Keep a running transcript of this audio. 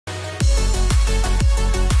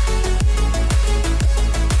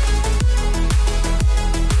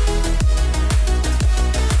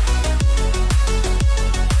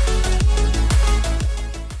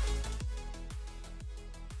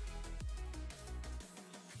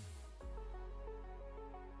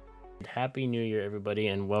Happy New Year, everybody,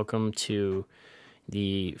 and welcome to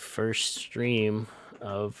the first stream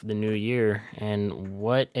of the new year. And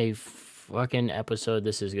what a fucking episode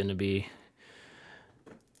this is going to be.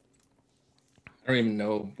 I don't even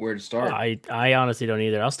know where to start. I honestly don't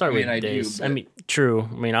either. I'll start I mean, with I do, this. I but mean, true.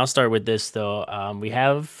 I mean, I'll start with this though. We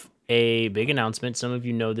have a big announcement. Some of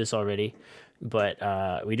you know this already,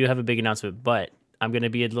 but we do have a big announcement. But I'm going to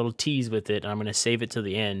be a little tease with it, and I'm going to save it to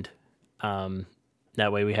the end. Um,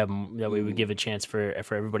 that way we give a chance for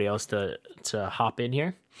everybody else to hop in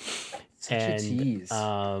here, such a and tease.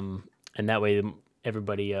 and that way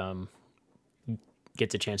everybody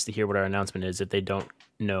gets a chance to hear what our announcement is if they don't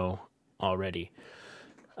know already.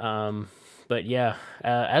 But yeah,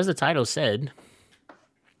 as the title said,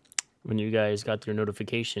 when you guys got your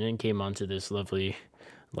notification and came onto this lovely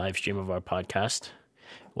live stream of our podcast,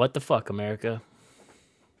 what the fuck, America?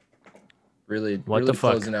 Really, What the really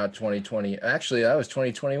fuck? closing out 2020. Actually, that was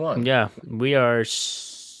 2021. Yeah, we are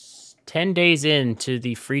 10 days into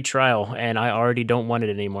the free trial, and I already don't want it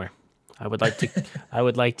anymore. I would like to I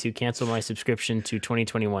would like to cancel my subscription to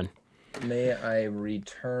 2021. May I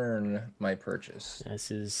return my purchase?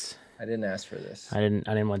 This is I didn't ask for this. I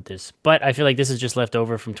didn't want this, but I feel like this is just left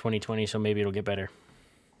over from 2020, so maybe it'll get better.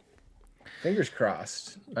 Fingers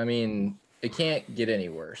crossed. I mean, it can't get any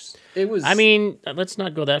worse. It was. I mean, let's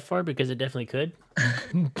not go that far because it definitely could.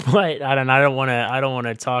 But I don't want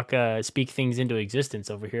to talk speak things into existence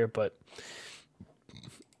over here, but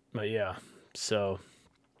yeah. So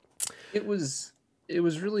it was. It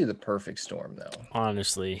was really the perfect storm, though.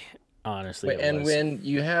 honestly, And it was. when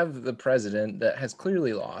you have the president that has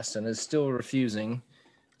clearly lost and is still refusing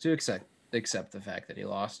to accept the fact that he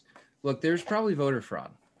lost, look, there's probably voter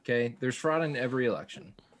fraud. Okay, there's fraud in every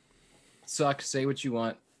election. Sucks. Say what you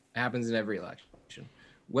want. Happens in every election.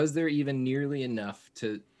 Was there even nearly enough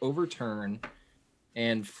to overturn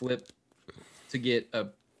and flip to get a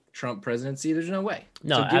Trump presidency? There's no way.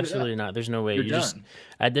 No, So give it absolutely up. not. There's no way. You're You just done.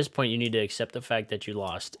 at this point you need to accept the fact that you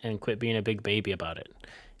lost and quit being a big baby about it.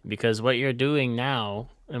 Because what you're doing now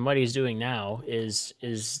and what he's doing now is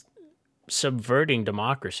subverting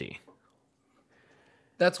democracy.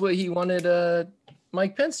 That's what he wanted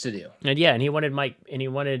Mike Pence to do. And yeah, and he wanted Mike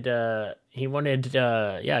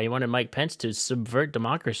Pence to subvert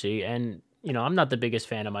democracy. And I'm not the biggest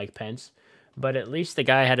fan of Mike Pence, but at least the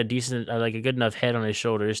guy had a decent, like a good enough head on his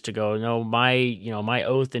shoulders to go, no, my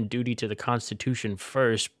oath and duty to the Constitution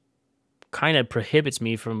first kind of prohibits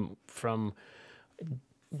me from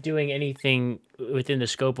doing anything within the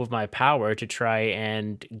scope of my power to try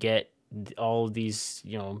and get all of these,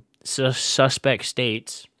 suspect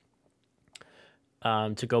states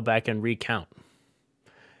to go back and recount.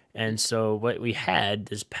 And so what we had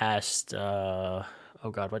this past, oh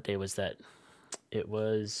God, what day was that? It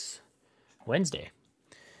was Wednesday.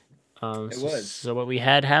 It was. So what we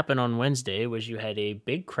had happen on Wednesday was you had a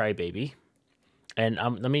big crybaby, and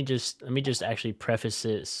let me just actually preface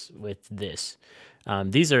this with this.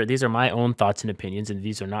 These are my own thoughts and opinions, and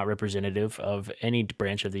these are not representative of any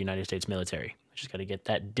branch of the United States military. I just got to get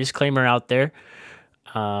that disclaimer out there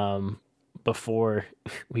before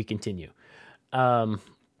we continue.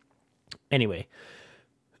 Anyway,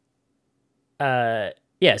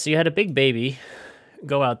 yeah. So you had a big baby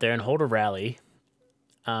go out there and hold a rally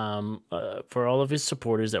for all of his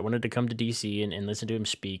supporters that wanted to come to DC and listen to him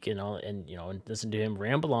speak and listen to him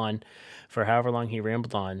ramble on for however long he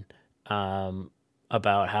rambled on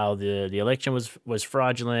about how the election was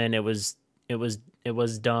fraudulent. It was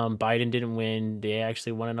dumb. Biden didn't win. They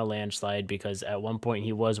actually won in a landslide because at one point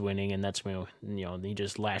he was winning, and that's when he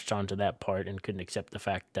just latched onto that part and couldn't accept the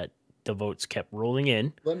fact that the votes kept rolling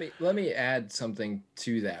in. Let me add something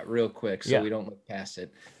to that real quick so Yeah. we don't look past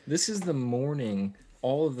it. This is the morning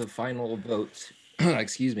all of the final votes,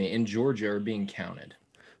 excuse me, in Georgia are being counted.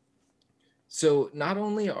 So not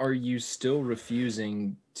only are you still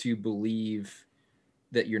refusing to believe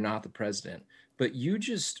that you're not the president, but you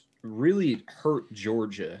just really hurt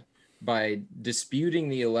Georgia by disputing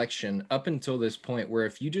the election up until this point, where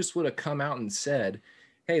if you just would have come out and said,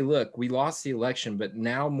 hey, look, we lost the election, but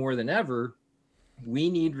now more than ever, we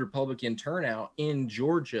need Republican turnout in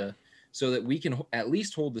Georgia so that we can at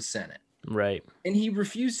least hold the Senate. Right. And he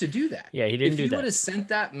refused to do that. Yeah, he didn't do If you that. would have sent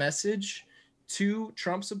that message to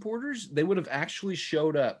Trump supporters, they would have actually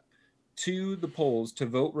showed up to the polls to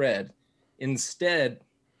vote red instead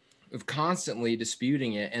of constantly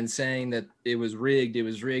disputing it and saying that it was rigged, it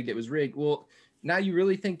was rigged, it was rigged. Well, now you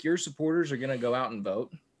really think your supporters are going to go out and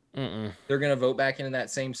vote? Mm-mm. They're going to vote back into that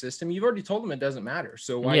same system. You've already told them it doesn't matter.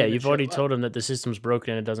 So why Yeah, even you've show already up? told them that the system's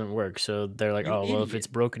broken and it doesn't work. So they're like, You oh, well, if it's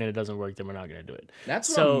idiot. broken and it doesn't work, then we're not going to do it. That's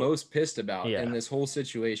what I'm So, most pissed about yeah. in this whole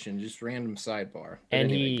situation. Just random sidebar. But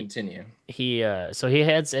And anyway, continue. so he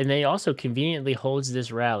heads, and they also conveniently holds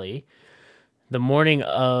this rally the morning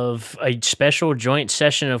of a special joint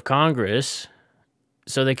session of Congress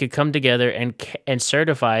so they could come together and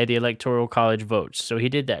certify the electoral college votes. So he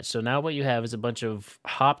did that. So now what you have is a bunch of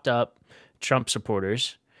hopped up Trump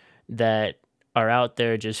supporters that are out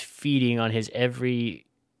there just feeding on his every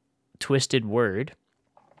twisted word.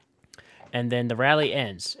 And then the rally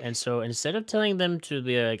ends. And so instead of telling them to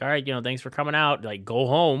be like, all right, thanks for coming out, like go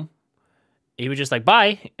home, he was just like,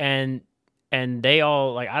 bye. And they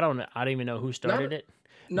all like, I don't even know who started it.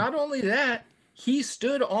 Not only that, he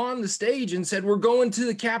stood on the stage and said, "We're going to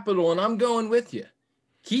the Capitol and I'm going with you."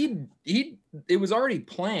 It was already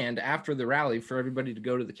planned after the rally for everybody to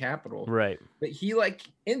go to the Capitol. Right. But he like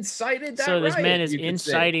incited that So this riot, man is you could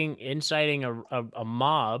say, inciting a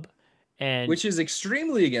mob, and which is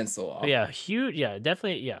extremely against the law. yeah, huge, yeah,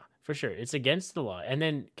 definitely, yeah, for sure, it's against the law. And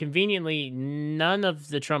then conveniently, none of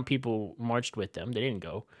the Trump people marched with them. They didn't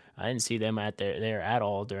go. I didn't see them there at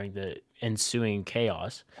all during the ensuing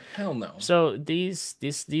chaos. Hell no. So these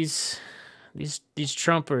Trumpers,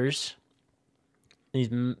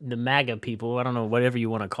 the MAGA people, I don't know, whatever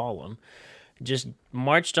you want to call them, just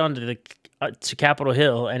marched onto to Capitol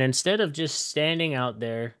Hill, and instead of just standing out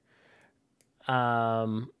there,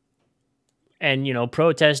 and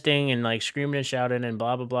protesting and like screaming and shouting and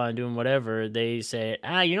blah blah blah and doing whatever, they say,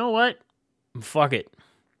 you know what, fuck it,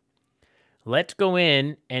 let's go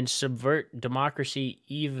in and subvert democracy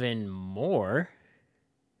even more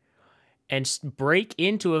and break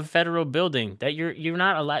into a federal building that you're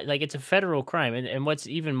not allowed. Like, it's a federal crime. And what's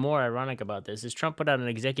even more ironic about this is Trump put out an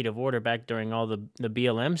executive order back during all the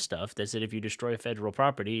BLM stuff that said if you destroy federal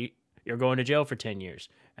property, you're going to jail for 10 years.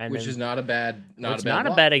 And which is not a bad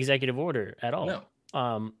a bad executive order at all.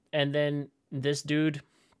 No. And then this dude,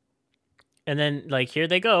 and then like here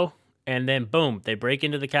they go. And then boom, they break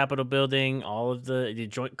into the Capitol building. All of the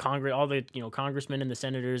joint Congress, all the congressmen and the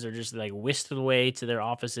senators are just like whisked away to their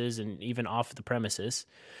offices and even off the premises,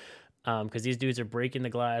 because these dudes are breaking the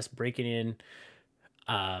glass, breaking in,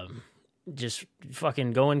 just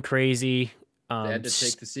fucking going crazy. They had to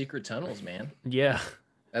take the secret tunnels, man. Yeah,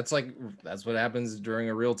 that's what happens during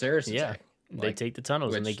a real terrorist attack. They take the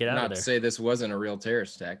tunnels and they get out of there. Not to say this wasn't a real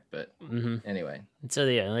terrorist attack, but anyway. So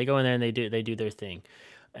yeah, they go in there and they do their thing.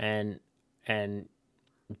 And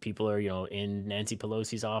people are in Nancy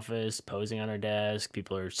Pelosi's office posing on her desk.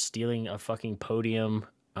 People are stealing a fucking podium.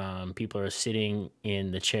 People are sitting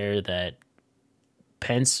in the chair that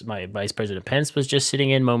my Vice President Pence was just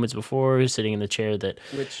sitting in moments before, sitting in the chair that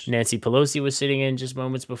Nancy Pelosi was sitting in just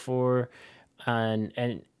moments before.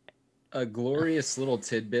 And a glorious little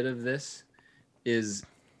tidbit of this is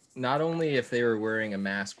not only if they were wearing a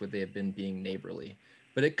mask would they have been being neighborly,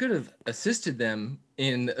 but it could have assisted them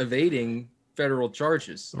in evading federal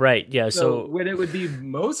charges. Right. Yeah. So when it would be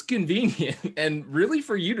most convenient and really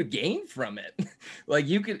for you to gain from it, like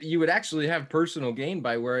you would actually have personal gain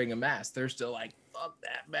by wearing a mask. They're still like, fuck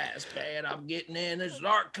that mask, man. I'm getting in. This is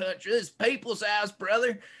our country. This is people's house,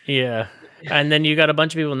 brother. Yeah. And then you got a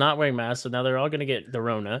bunch of people not wearing masks. So now they're all going to get the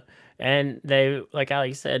Rona. And they, like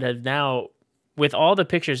Alex said, have now, with all the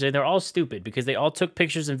pictures, they're all stupid because they all took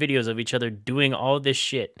pictures and videos of each other doing all this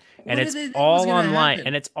shit, and it's all online.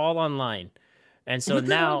 And it's all online. And so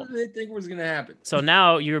now, what did they think was going to happen? So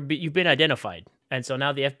now you've been identified, and so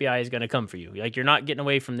now the FBI is going to come for you. Like, you're not getting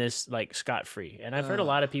away from this like scot free. And I've heard a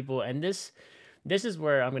lot of people, and this is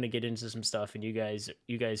where I'm going to get into some stuff, and you guys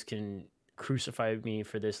can crucify me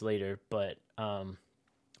for this later. But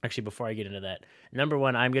actually, before I get into that, number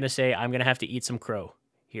one, I'm going to say I'm going to have to eat some crow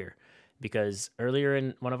here. Because earlier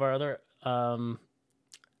in one of our other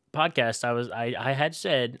podcasts, I had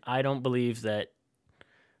said I don't believe that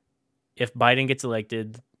if Biden gets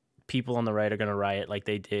elected, people on the right are going to riot like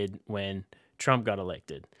they did when Trump got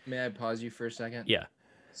elected. May I pause you for a second? Yeah.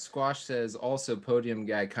 Squash says also podium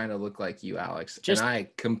guy kind of looked like you, Alex. And I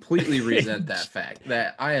completely resent that fact.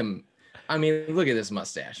 I mean, look at this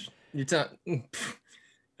mustache. You think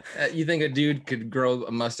a dude could grow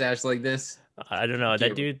a mustache like this? I don't know.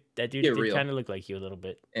 That dude did kind of look like you a little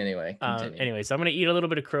bit. Anyway, so I'm gonna eat a little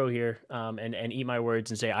bit of crow here, and eat my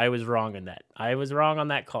words and say I was wrong in that. I was wrong on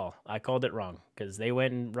that call. I called it wrong because they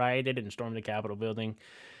went and rioted and stormed the Capitol building,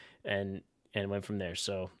 and went from there.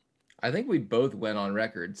 So I think we both went on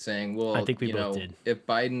record saying, well, I think we both did. If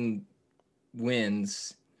Biden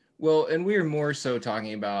wins, well, and we were more so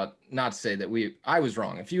talking about, not to say that I was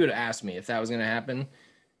wrong. If you had asked me if that was going to happen,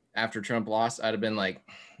 after Trump lost, I'd have been like,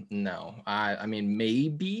 no. I mean,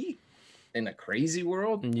 maybe in a crazy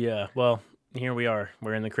world. Yeah, well, here we are.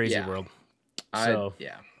 We're in the crazy Yeah. world. I So,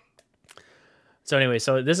 yeah. so anyway,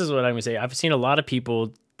 so this is what I'm gonna say. I've seen a lot of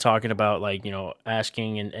people talking about like,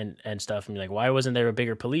 asking and stuff and be like, why wasn't there a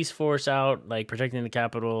bigger police force out like protecting the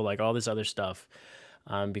Capitol, like all this other stuff?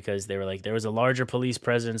 Because they were like there was a larger police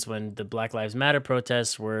presence when the Black Lives Matter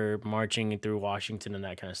protests were marching through Washington and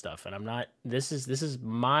that kind of stuff. And I'm not. This is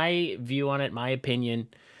my view on it, my opinion.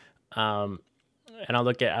 Um, and I'll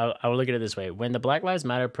look at it this way: when the Black Lives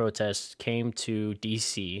Matter protests came to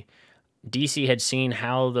DC, DC had seen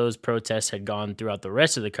how those protests had gone throughout the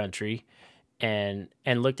rest of the country, and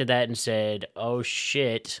looked at that and said, "Oh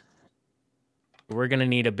shit, we're gonna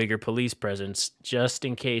need a bigger police presence just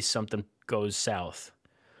in case something goes south."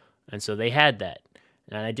 And so they had that.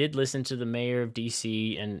 And I did listen to the mayor of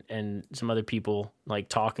DC and some other people like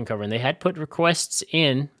talk and cover, and they had put requests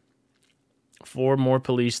in for more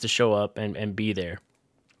police to show up and be there.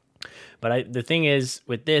 But the thing is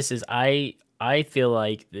with this is I feel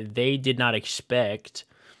like they did not expect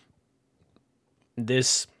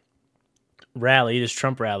this rally, this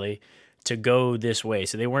Trump rally, to go this way.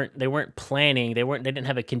 So they weren't planning, they didn't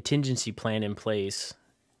have a contingency plan in place,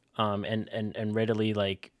 and readily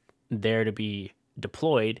like there to be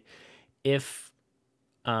deployed if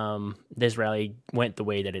this rally went the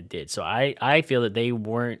way that it did. So I feel that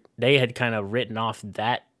they had kind of written off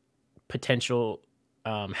that potential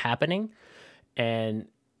happening and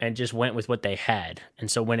just went with what they had. And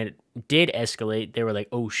so when it did escalate, they were like,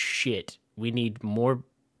 "Oh shit, we need more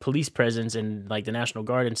police presence and like the National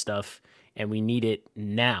Guard and stuff, and we need it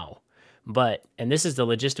now." But and this is the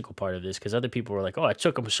logistical part of this because other people were like, "Oh, it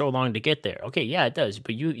took them so long to get there." Okay, yeah, it does,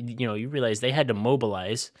 but you realize they had to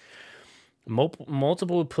mobilize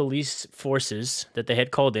multiple police forces that they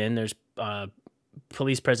had called in. There's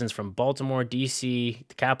police presence from Baltimore, D.C.,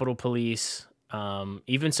 the Capitol Police,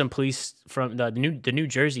 even some police from the New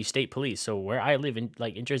Jersey State Police. So where I live in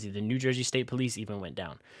Jersey, the New Jersey State Police even went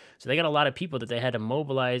down. So they got a lot of people that they had to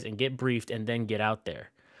mobilize and get briefed and then get out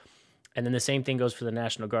there. And then the same thing goes for the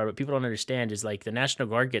National Guard. What people don't understand is like the National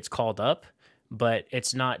Guard gets called up, but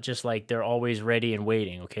it's not just like they're always ready and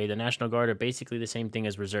waiting. Okay, the National Guard are basically the same thing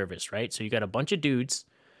as reservists, right? So you got a bunch of dudes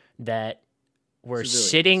that were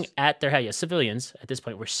sitting Civilians. at their house. Yeah, civilians at this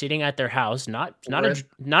point were sitting at their house, Or at,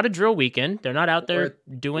 not a drill weekend. They're not out or there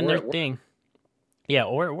at, doing or their at work. thing. Yeah,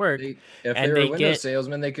 or at work, If they and were a they window get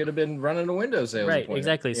salesman, they could have been running a window sales right appointment.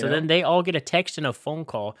 exactly. So then they all get a text and a phone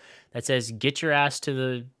call that says, "Get your ass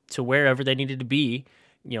to wherever they needed to be.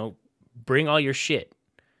 Bring all your shit."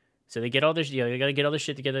 So they get all their, they got to get all their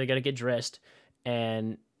shit together. They got to get dressed,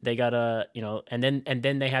 and they gotta, and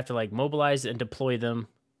then they have to like mobilize and deploy them,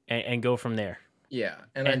 and go from there. Yeah,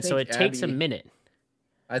 and I And so think it takes a Abby. minute.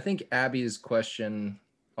 I think Abby's question.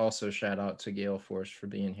 Also, shout out to Gale Force for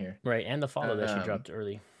being here. Right, and the follow that she Um, dropped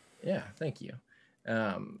early. yeah, thank you.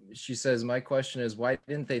 She says, "My question is, why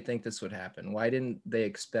didn't they think this would happen? Why didn't they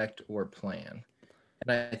expect or plan?"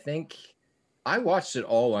 And I think I watched it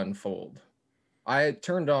all unfold. I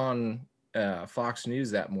turned on Fox News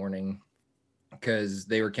that morning because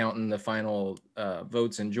they were counting the final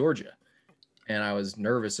votes in Georgia, and I was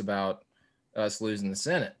nervous about us losing the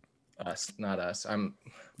Senate. Us, not us.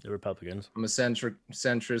 The Republicans. I'm a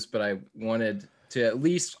centrist, but I wanted to at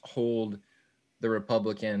least hold the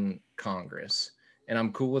Republican Congress. And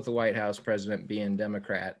I'm cool with the White House president being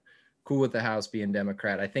Democrat, cool with the House being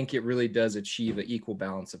Democrat. I think it really does achieve an equal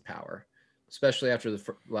balance of power, especially after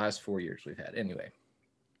the last 4 years we've had. Anyway,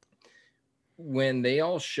 when they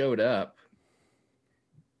all showed up,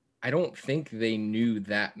 I don't think they knew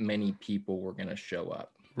that many people were going to show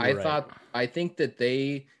up. Right. I think that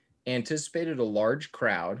they anticipated a large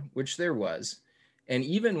crowd, which there was. And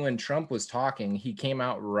even when Trump was talking, he came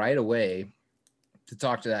out right away to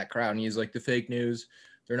talk to that crowd. And he was like, the fake news,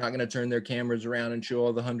 they're not going to turn their cameras around and show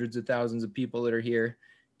all the hundreds of thousands of people that are here.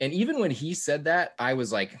 And even when he said that, I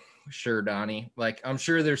was like, sure, Donnie, like, I'm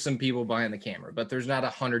sure there's some people behind the camera, but there's not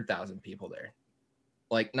 100,000 people there.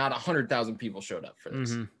 Like, not 100,000 people showed up for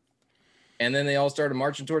this. Mm-hmm. And then they all started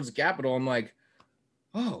marching towards the Capitol. I'm like,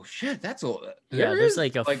 oh shit, that's a Yeah, there's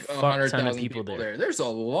like a fuck ton of people there. There's a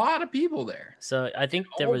lot of people there. So I think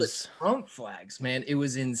there All was the Trump flags, man. It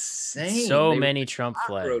was insane. so They were many Trump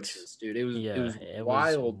flags. cockroaches, dude. It was Yeah,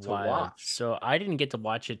 wild to watch. So I didn't get to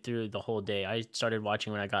watch it through the whole day. I started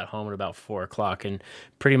watching when I got home at about 4 o'clock, and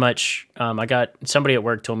pretty much, I got somebody at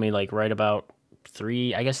work told me like right about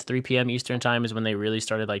 3 p.m. Eastern time is when they really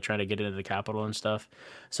started like trying to get into the Capitol and stuff.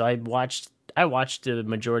 So I watched the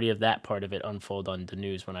majority of that part of it unfold on the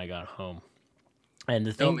news when I got home. And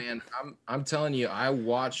the No, thing, man, I'm telling you, I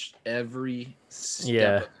watched every step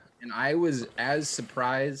yeah, of it, and I was as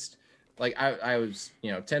surprised. Like I was,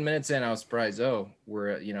 10 minutes in, I was surprised. Oh,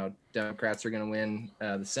 we're, Democrats are going to win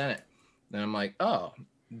the Senate. And I'm like, oh,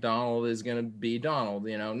 Donald is going to be Donald.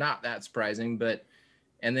 Not that surprising, but.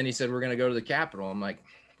 And then he said we're going to go to the Capitol. I'm like,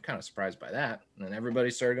 kind of surprised by that. And then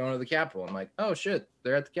everybody started going to the Capitol. I'm like, oh shit,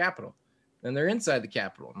 they're at the Capitol. Then they're inside the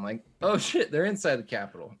Capitol. I'm like, oh shit, they're inside the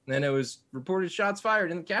Capitol. And then it was reported shots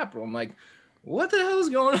fired in the Capitol. I'm like, what the hell is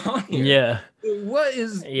going on here? yeah, What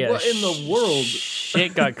yeah. in the world?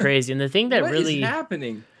 Shit got crazy. And the thing that What is really,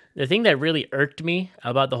 happening? the thing that really irked me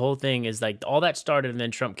about the whole thing is like all that started, and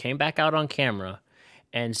then Trump came back out on camera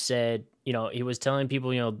and said, he was telling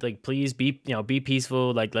people, like, please be, be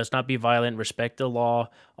peaceful, like, let's not be violent, respect the law,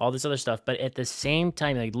 all this other stuff. But at the same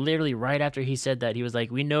time, like, literally right after he said that, he was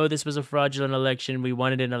like, we know this was a fraudulent election. We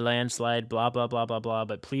won it in a landslide, blah, blah, blah, blah, blah.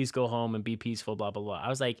 But please go home and be peaceful, blah, blah, blah. I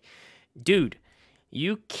was like, dude,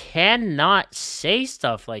 you cannot say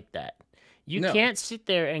stuff like that. You No. can't sit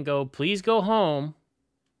there and go, please go home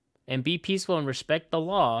and be peaceful and respect the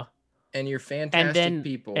law. And you're And fantastic then,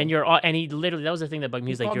 people. and you're all, and he literally, that was the thing that bugged me.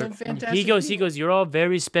 You He's like, called you're, them fantastic he goes, people. you're all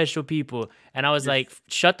very special people. And I was You're like,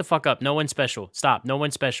 shut the fuck up. No one's special. Stop. No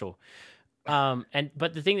one's special.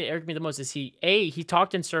 But the thing that irked me the most is he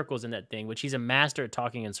talked in circles in that thing, which he's a master at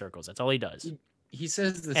talking in circles. That's all he does. He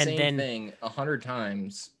says the And same then- thing 100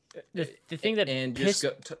 times. The thing that and pissed,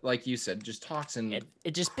 just like you said, just talks in it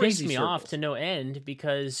just pissed crazy me off circles. to no end,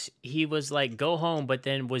 because he was like, go home, but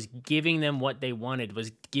then was giving them what they wanted,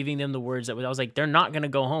 was giving them the words that I was like, they're not going to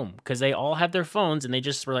go home, because they all have their phones and they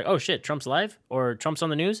just were like, oh shit, Trump's live or Trump's on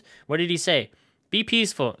the news. What did he say? Be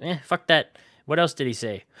peaceful. Fuck that. What else did he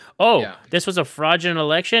say? Oh, Yeah. This was a fraudulent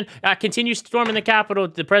election. Continue storming the Capitol.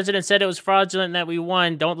 The president said it was fraudulent and that we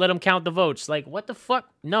won. Don't let them count the votes. Like, what the fuck?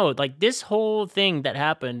 No, like, this whole thing that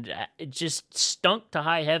happened, it just stunk to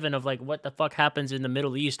high heaven of like what the fuck happens in the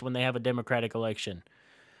Middle East when they have a democratic election.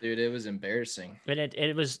 Dude, it was embarrassing. And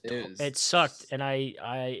it sucked. And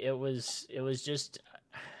it was a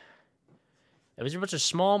bunch of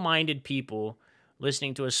small-minded people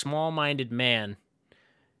listening to a small-minded man.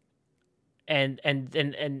 And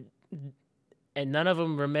none of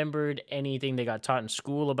them remembered anything they got taught in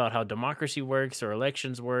school about how democracy works or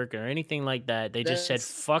elections work or anything like that. They just said,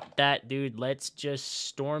 fuck that, dude. Let's just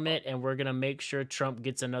storm it, and we're going to make sure Trump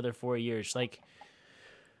gets another 4 years. Like,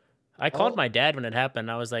 I called my dad when it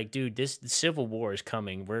happened. I was like, dude, the civil war is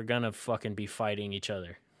coming. We're going to fucking be fighting each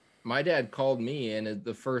other. My dad called me, and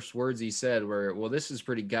the first words he said were, well, this is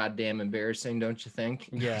pretty goddamn embarrassing, don't you think?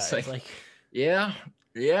 Yeah, It's it's like, yeah,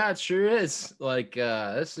 it sure is. Like,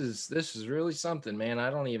 this is really something, man. I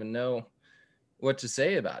don't even know what to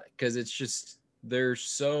say about it, because it's just, they're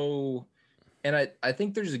so, and I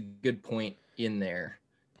think there's a good point in there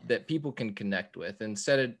that people can connect with, and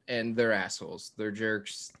they're assholes, they're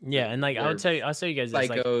jerks. Yeah, and like, I'll tell you guys this,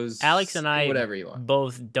 like, Psychos, Alex and I whatever you want.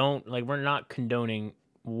 both don't, like, we're not condoning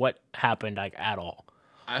what happened, like, at all.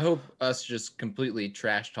 I hope us just completely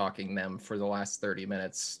trash talking them for the last 30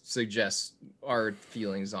 minutes suggests our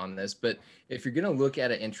feelings on this. But if you're going to look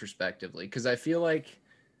at it introspectively, because I feel like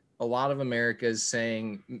a lot of America is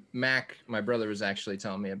saying, Mac, my brother was actually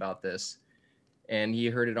telling me about this, and he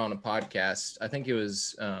heard it on a podcast. I think it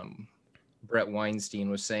was Brett Weinstein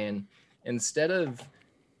was saying, instead of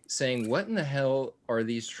saying, what in the hell are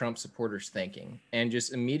these Trump supporters thinking? And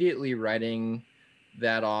just immediately writing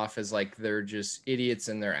that off as like they're just idiots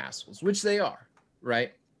and they're assholes, which they are,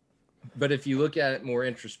 right? But if you look at it more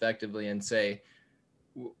introspectively and say,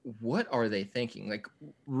 what are they thinking? Like,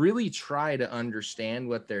 really try to understand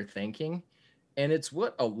what they're thinking. And it's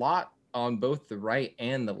what a lot on both the right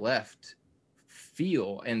and the left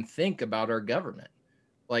feel and think about our government.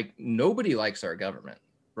 Like, nobody likes our government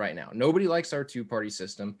right now. Nobody likes our two-party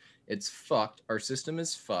system. It's fucked. Our system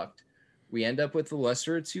is fucked. We end up with the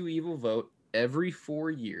lesser of two evil vote every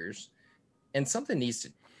 4 years, and something needs to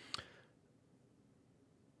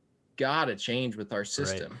gotta change with our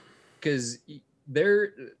system, because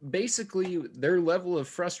they're basically, their level of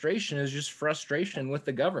frustration is just frustration with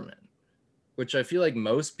the government, which I feel like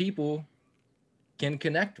most people can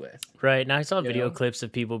connect with. Right. And I saw video clips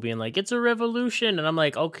of people being like, it's a revolution. And I'm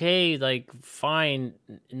like, okay, like, fine.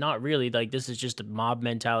 Not really. Like, this is just a mob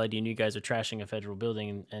mentality, and you guys are trashing a federal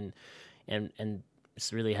building, and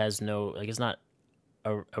this really has no, like, it's not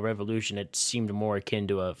a revolution. It seemed more akin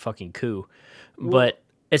to a fucking coup. But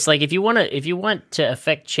it's like, if you want to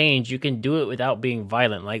affect change, you can do it without being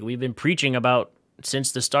violent. Like we've been preaching about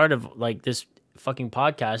since the start of like this fucking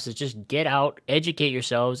podcast, is just get out, educate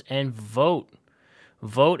yourselves, and vote.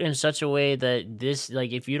 vote in such a way that this,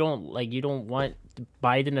 like, if you don't like, you don't want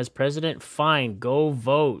Biden as president, fine, go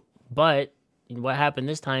vote. But what happened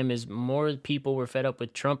this time is more people were fed up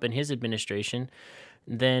with Trump and his administration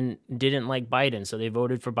than didn't like Biden, so they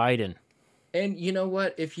voted for Biden. And you know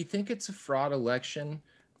what? If you think it's a fraud election,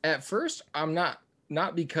 at first I'm not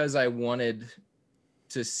because I wanted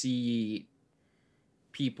to see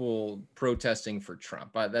people protesting for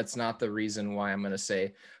Trump. That's not the reason why I'm going to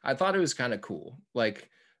say. I thought it was kind of cool. Like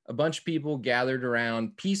a bunch of people gathered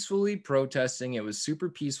around peacefully protesting. It was super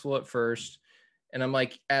peaceful at first. And I'm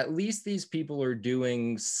like, at least these people are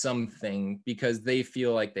doing something because they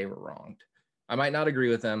feel like they were wronged. I might not agree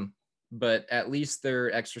with them, but at least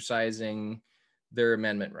they're exercising their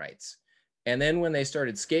amendment rights. And then when they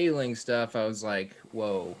started scaling stuff, I was like,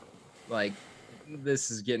 whoa, like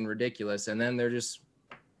this is getting ridiculous. And then they're just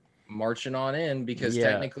marching on in because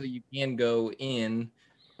technically you can go in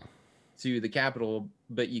to the Capitol,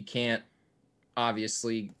 but you can't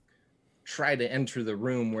obviously try to enter the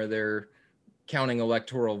room where they're counting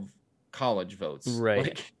electoral college votes. Right.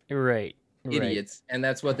 Like, right. Idiots. And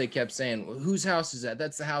that's what they kept saying. Well, whose house is that?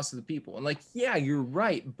 That's the house of the people. And like, yeah, you're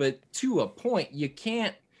right. But to a point, you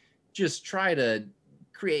can't just try to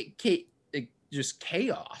create just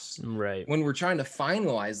chaos. Right. When we're trying to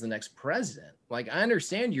finalize the next president. Like, I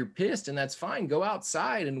understand you're pissed, and that's fine. Go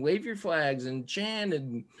outside and wave your flags and chant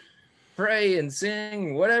and pray and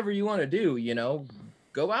sing, whatever you want to do, you know,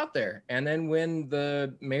 go out there. And then when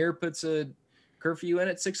the mayor puts a curfew in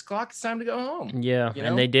at 6 o'clock, it's time to go home. Yeah, you know?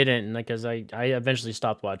 and they didn't. And like, cause I eventually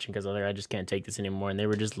stopped watching because I just can't take this anymore. And they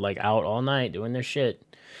were just like out all night doing their shit.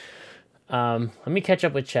 Let me catch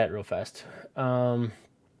up with chat real fast.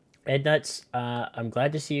 Ed Nuts, I'm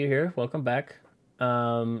glad to see you here. Welcome back.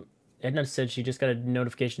 Ed Nuts said she just got a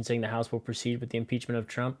notification saying the House will proceed with the impeachment of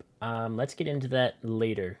Trump. Let's get into that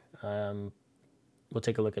later. We'll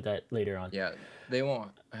take a look at that later on. Yeah, they won't.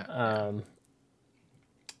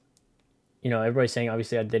 You know, everybody's saying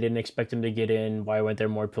obviously they didn't expect him to get in. Why weren't there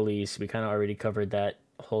more police? We kind of already covered that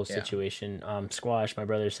whole situation. Squash, my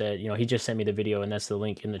brother said, you know, he just sent me the video, and that's the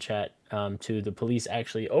link in the chat to the police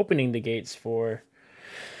actually opening the gates for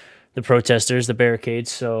the protesters, the barricades.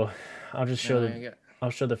 So I'll just show I'll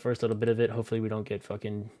show the first little bit of it. Hopefully we don't get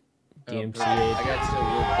fucking DMCA'd. I got so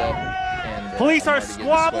whooped up. And, police are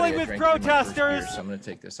squabbling with protesters. So I'm going to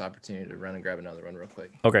take this opportunity to run and grab another one real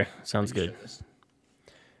quick. Okay, sounds good.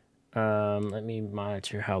 Let me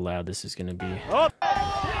monitor how loud this is going to be. Oh.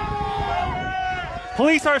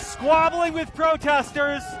 Police are squabbling with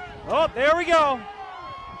protesters. Oh, there we go.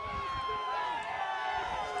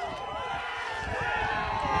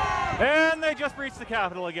 And they just breached the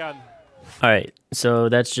Capitol again. All right, so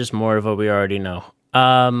that's just more of what we already know.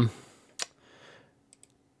 I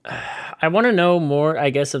want to know more,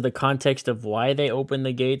 I guess, of the context of why they opened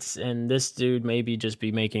the gates, and this dude maybe just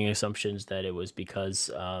be making assumptions that it was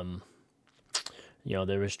because, you know,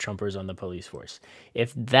 there was Trumpers on the police force.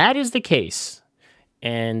 If that is the case,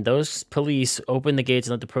 and those police opened the gates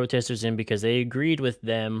and let the protesters in because they agreed with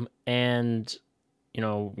them and, you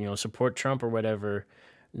know, support Trump or whatever,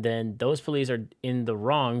 then those police are in the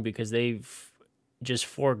wrong because they've just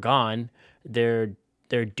foregone their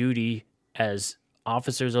duty as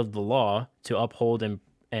officers of the law to uphold and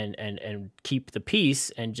keep the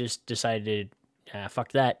peace, and just decided,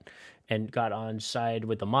 fuck that, and got on side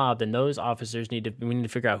with the mob. Then those officers we need to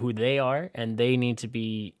figure out who they are, and they need to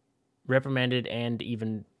be reprimanded and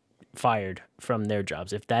even fired from their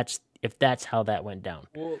jobs if that's how that went down.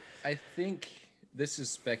 Well, I think this is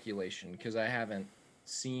speculation because I haven't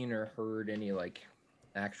seen or heard any like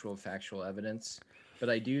actual factual evidence. But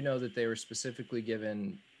I do know that they were specifically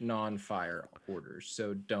given non-fire orders,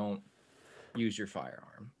 so don't use your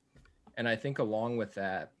firearm. And I think along with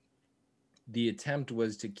that, the attempt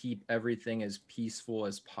was to keep everything as peaceful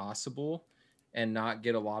as possible and not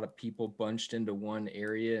get a lot of people bunched into one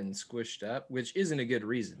area and squished up, which isn't a good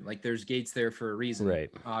reason. Like, there's gates there for a reason. Right.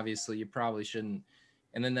 Obviously, you probably shouldn't.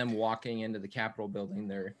 And then them walking into the Capitol building,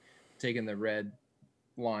 they're taking the red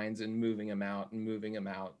lines and moving them out.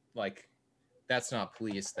 Like, that's not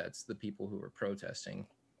police. That's the people who were protesting,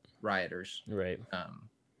 rioters. Right.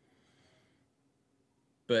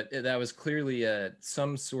 But that was clearly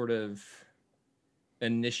some sort of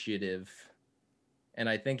initiative. And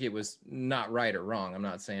I think it was not right or wrong. I'm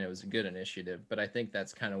not saying it was a good initiative, but I think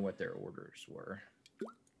that's kind of what their orders were,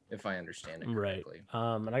 if I understand it correctly.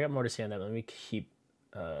 Right. And I got more to say on that. Let me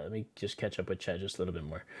just catch up with chat just a little bit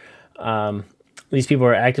more. These people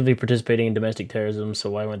are actively participating in domestic terrorism, so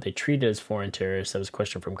why weren't they treated as foreign terrorists? That was a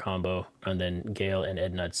question from Combo, and then Gail and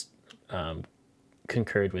Ed Nuts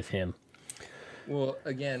concurred with him. Well,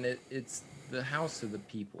 again, the house of the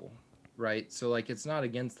people, right? So like it's not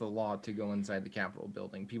against the law to go inside the Capitol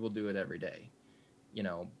building. People do it every day. You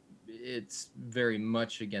know, it's very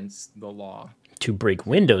much against the law to break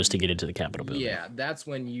windows to get into the Capitol building. Yeah, that's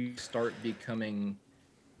when you start becoming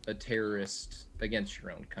a terrorist against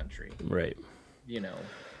your own country. Right. You know,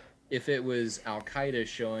 if it was Al Qaeda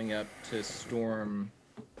showing up to storm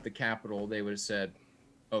the Capitol, they would have said,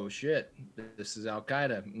 "Oh shit, this is Al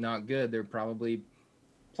Qaeda. Not good." They're probably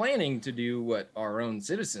planning to do what our own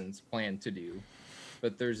citizens plan to do,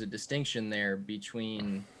 but there's a distinction there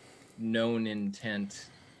between known intent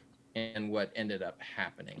and what ended up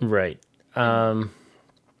happening. Right. And,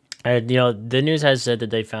 you know, the news has said that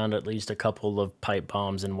they found at least a couple of pipe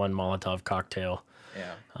bombs and one Molotov cocktail.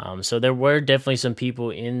 Yeah. So there were definitely some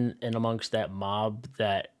people in and amongst that mob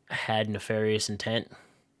that had nefarious intent.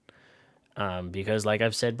 Because like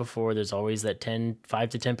I've said before, there's always that 5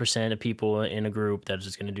 to 10% of people in a group that is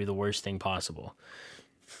just going to do the worst thing possible.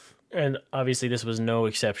 And obviously this was no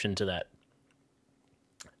exception to that.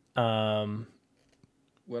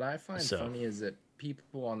 What I find funny is that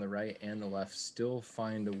people on the right and the left still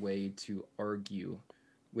find a way to argue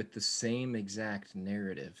with the same exact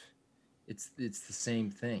narrative. It's the same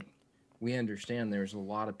thing. We understand there's a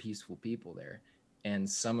lot of peaceful people there, and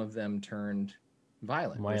some of them turned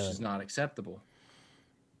violent, which is not acceptable.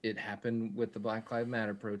 It happened with the Black Lives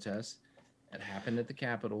Matter protests. It happened at the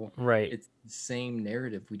Capitol. Right. It's the same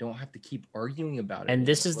narrative. We don't have to keep arguing about it. And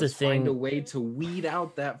this is the thing. Find a way to weed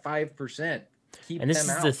out that 5%. And this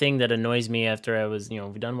is the thing that annoys me after I was, you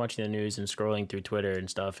know, done watching the news and scrolling through Twitter and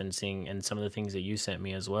stuff and seeing and some of the things that you sent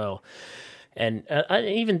me as well. And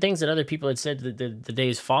even things that other people had said the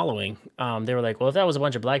days following, they were like, well, if that was a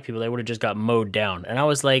bunch of black people, they would have just got mowed down. And I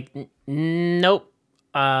was like, nope.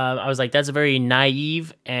 I was like, that's a very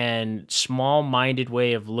naive and small-minded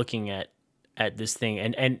way of looking at this thing.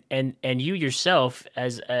 And you yourself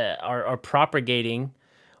as are propagating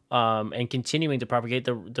and continuing to propagate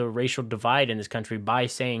the racial divide in this country by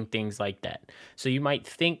saying things like that. So you might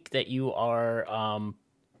think that you are, on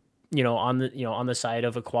the side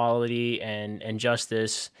of equality and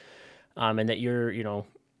justice, and that you're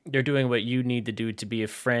doing what you need to do to be a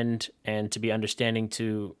friend and to be understanding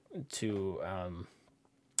to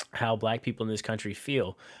how black people in this country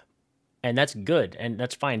feel, and that's good and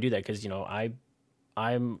that's fine. Do that because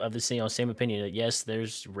I'm of the same opinion that yes,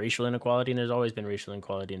 there's racial inequality and there's always been racial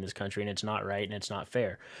inequality in this country, and it's not right and it's not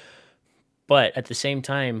fair. But at the same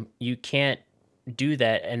time, you can't do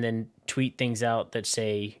that and then tweet things out that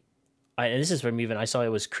say, and this is from I saw it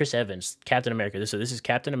was Chris Evans, Captain America. This is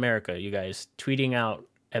Captain America, you guys, tweeting out,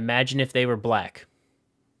 imagine if they were black.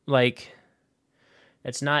 Like,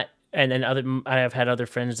 it's not, and then I have had other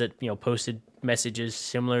friends that, posted messages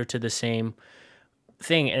similar to the same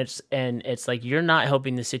thing, and it's like you're not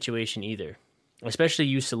helping the situation either, especially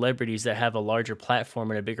you celebrities that have a larger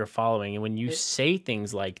platform and a bigger following. And when you say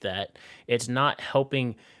things like that, it's not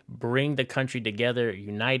helping bring the country together,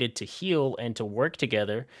 united to heal and to work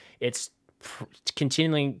together. It's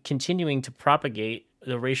continuing to propagate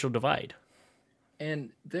the racial divide.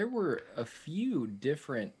 And there were a few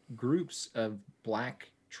different groups of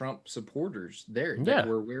black Trump supporters there that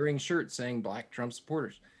were wearing shirts saying Black Trump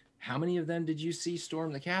supporters. How many of them did you see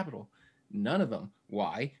storm the Capitol? None of them.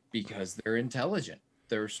 Why? Because they're intelligent.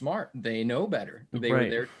 They're smart. They know better. They were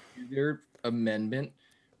there to do their amendment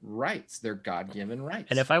rights, their God-given rights.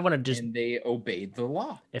 And if I want to and they obeyed the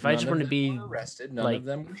law. If I just want to be arrested, none of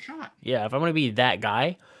them were shot. Yeah, if I want to be that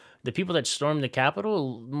guy, the people that stormed the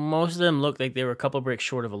Capitol, most of them looked like they were a couple bricks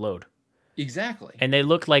short of a load. Exactly. And they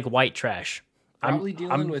looked like white trash. Probably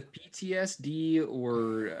dealing with PTSD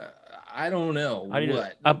or I don't know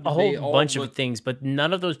what. A whole bunch of things, but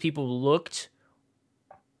none of those people looked.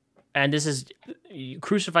 And this is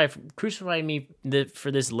crucify me for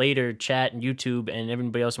this later chat and YouTube and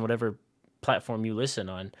everybody else on whatever platform you listen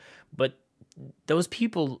on. But those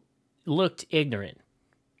people looked ignorant.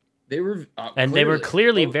 They were, they were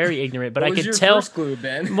clearly very ignorant. But I could tell. First clue,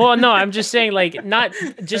 Ben? Well, no, I'm just saying, like, not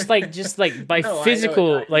just like by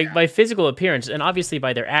physical, by physical appearance, and obviously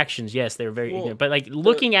by their actions. Yes, they were very ignorant. But like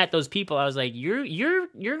looking at those people, I was like, you're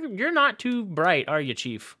not too bright, are you,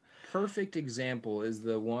 Chief? Perfect example is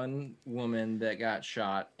the one woman that got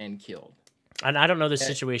shot and killed. And I don't know the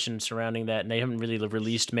situation surrounding that, and they haven't really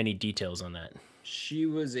released many details on that. She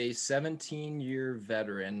was a 17-year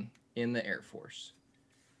veteran in the Air Force.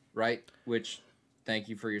 Right? Which, thank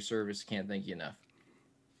you for your service. Can't thank you enough.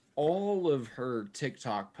 All of her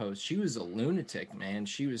TikTok posts, she was a lunatic, man.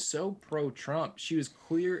 She was so pro-Trump. She was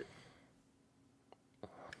clear.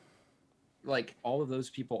 Like, all of those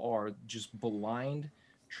people are just blind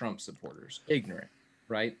Trump supporters. Ignorant,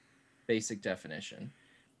 right? basic definition.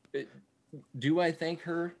 Do I thank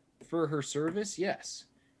her for her service? Yes.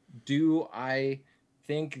 Do I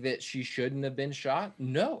think that she shouldn't have been shot?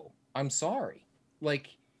 No. I'm sorry. Like,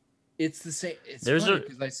 it's the same. It's funny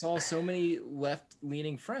because I saw so many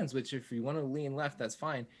left-leaning friends, which if you want to lean left, that's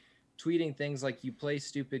fine, tweeting things like, you play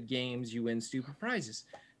stupid games, you win stupid prizes.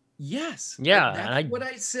 Yes. Yeah. That's what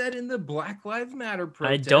I said in the Black Lives Matter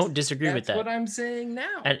protest. I don't disagree with that. That's what I'm saying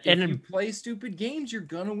now. And if you play stupid games, you're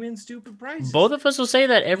going to win stupid prizes. Both of us will say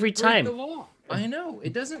that every time. The law. I know.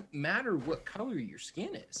 It doesn't matter what color your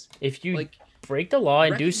skin is. If you break the law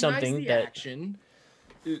and do something the action,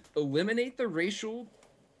 eliminate the racial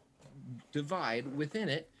divide within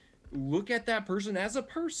it, look at that person as a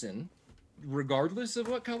person, regardless of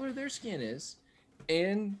what color their skin is,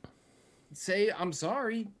 and say, I'm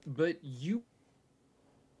sorry, but you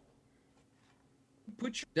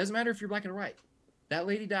doesn't matter if you're black or white. That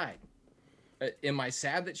lady died. Am I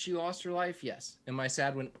sad that she lost her life? Yes. Am I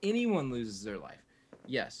sad when anyone loses their life?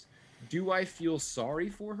 Yes. Do I feel sorry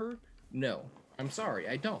for her? No. I'm sorry.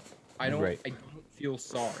 I don't. I don't feel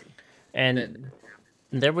sorry. And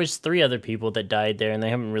there was 3 other people that died there, and they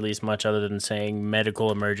haven't released much other than saying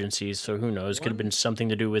medical emergencies. So who knows? Could have been something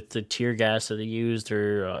to do with the tear gas that they used,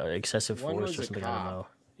 or excessive force, or something. I don't know.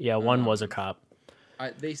 Yeah, one was a cop.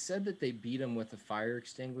 They said that they beat him with a fire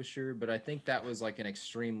extinguisher, but I think that was like an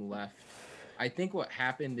extreme left. I think what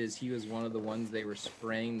happened is he was one of the ones they were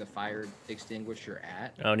spraying the fire extinguisher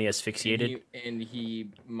at. Oh, and he asphyxiated? And he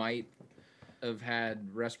might have had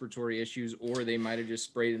respiratory issues, or they might have just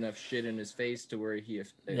sprayed enough shit in his face to where he...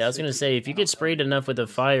 Yeah, I was going to say, if you get sprayed enough with a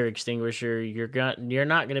fire extinguisher, you're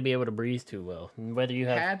not going to be able to breathe too well. Whether you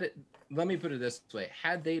have... Let me put it this way.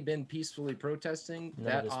 Had they been peacefully protesting,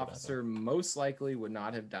 that officer most likely would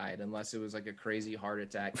not have died unless it was like a crazy heart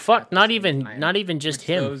attack. Fuck, not even just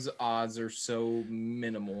him. Those odds are so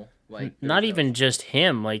minimal. Like, not even just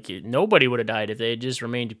him. Like, nobody would have died if they had just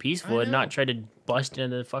remained peaceful and not tried to bust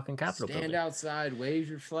into the fucking Capitol building. Stand outside, wave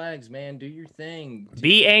your flags, man. Do your thing.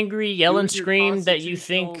 Be angry, yell and scream that you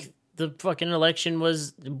think the fucking election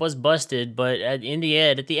was busted, but at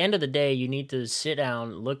the end of the day, you need to sit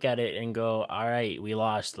down, look at it, and go, all right, we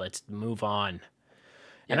lost, let's move on.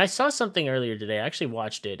 Yeah. And I saw something earlier today. I actually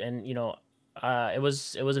watched it, and it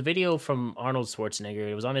was a video from Arnold Schwarzenegger.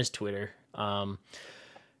 It was on his Twitter,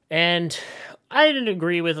 and I didn't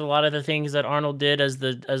agree with a lot of the things that Arnold did as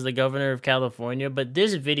the governor of California, but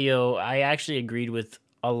this video, I actually agreed with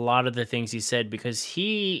a lot of the things he said, because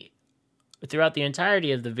he, throughout the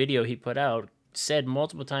entirety of the video he put out, said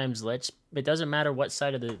multiple times, it doesn't matter what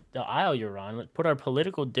side of the aisle you're on, let's put our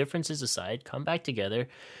political differences aside, come back together,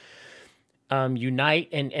 unite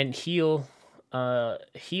and heal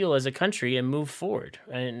as a country and move forward.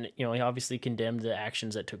 And he obviously condemned the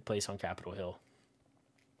actions that took place on Capitol Hill.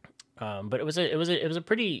 But it was a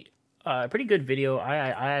pretty good video.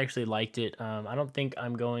 I actually liked it. I don't think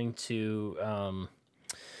I'm going to I'm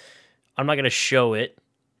not going to show it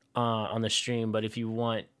on the stream, but if you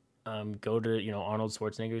want, go to Arnold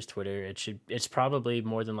Schwarzenegger's Twitter. It's probably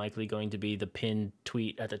more than likely going to be the pinned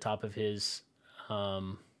tweet at the top of his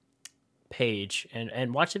page,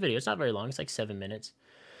 and watch the video. It's not very long. It's like 7 minutes.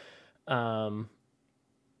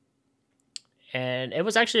 And it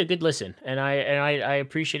was actually a good listen, and I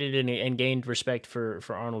appreciated it and gained respect for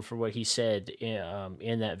Arnold for what he said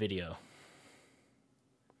in that video.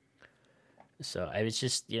 So I was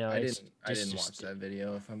just, I didn't watch that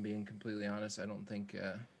video. If I'm being completely honest, I don't think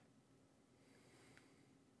I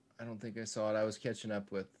saw it. I was catching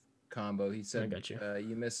up with Combo. He said, I got you.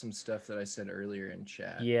 You missed some stuff that I said earlier in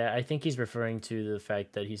chat. Yeah, I think he's referring to the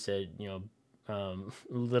fact that he said,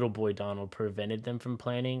 little boy Donald prevented them from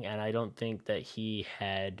planning, and I don't think that he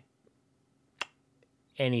had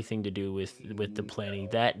anything to do with the planning.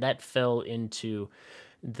 That fell into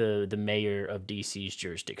the mayor of DC's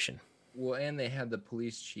jurisdiction. Well, and they had the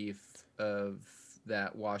police chief of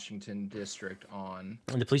that Washington district on,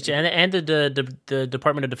 and the police and the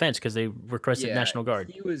Department of Defense, because they requested National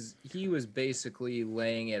Guard. He was basically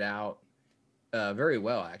laying it out very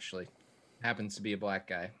well, actually. Happens to be a black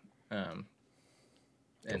guy, and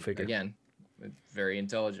again, very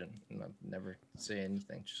intelligent. I'll never say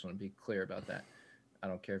anything. Just want to be clear about that. I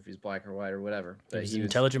don't care if he's black or white or whatever. But he's an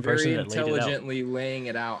intelligent person that intelligently laying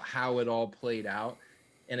it out how it all played out.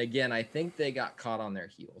 And again, I think they got caught on their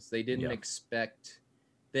heels. They didn't expect.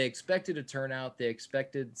 They expected a turnout. They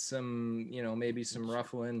expected some, maybe some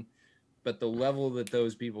ruffling, but the level that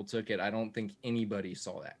those people took it, I don't think anybody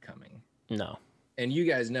saw that coming. No. And you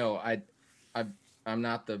guys know, I'm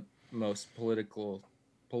not the most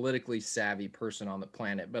politically savvy person on the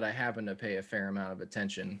planet, but I happen to pay a fair amount of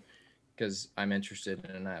attention because I'm interested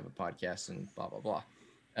and I have a podcast and blah blah blah.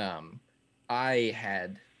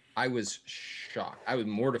 I was shocked. I was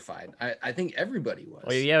mortified. I think everybody Well,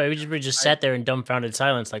 was. yeah, we just sat there in dumbfounded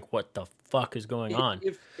silence, like, what the fuck is going on?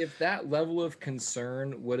 If that level of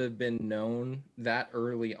concern would have been known that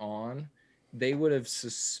early on, they would have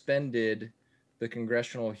suspended the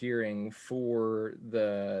congressional hearing for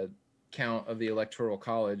the count of the electoral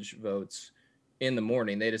college votes in the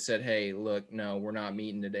morning. They'd have said, hey, look, no, we're not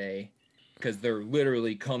meeting today because they're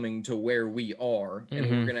literally coming to where we are, and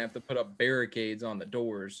we're going to have to put up barricades on the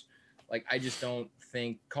doors. Like, I just don't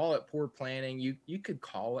think, call it poor planning. You could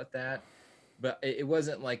call it that, but it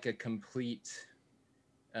wasn't like a complete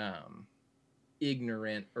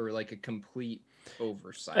ignorant or like a complete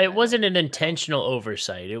oversight. It wasn't an intentional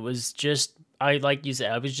oversight. It was just, like you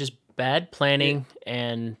said, I was just bad planning,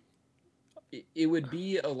 and it would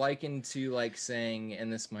be a likened to like saying,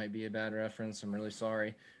 and this might be a bad reference, I'm really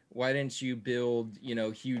sorry, why didn't you build,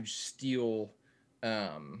 huge steel,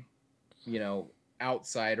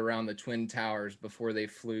 outside around the Twin Towers before they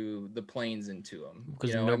flew the planes into them?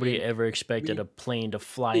 Because nobody ever expected a plane to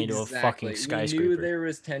fly into a fucking skyscraper. We knew there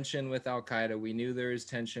was tension with Al Qaeda. We knew there was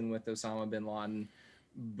tension with Osama bin Laden,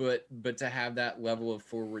 but to have that level of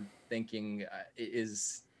forward thinking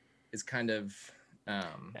is kind of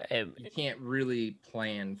you can't really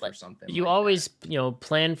plan for something. You like always that.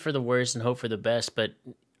 Plan for the worst and hope for the best, but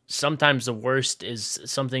sometimes the worst is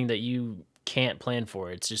something that you can't plan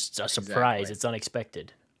for. It's just a surprise. It's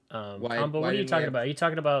unexpected. What are you talking about? Are you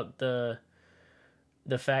talking about the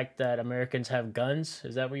fact that Americans have guns?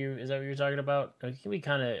 Is that what you're talking about? I think we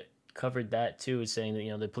kind of covered that too, saying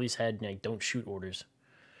that the police had like don't shoot orders.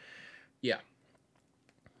 Yeah.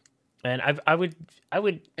 And I would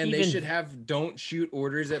and they should have don't shoot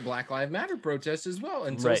orders at Black Lives Matter protests as well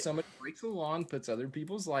until somebody breaks the law and puts other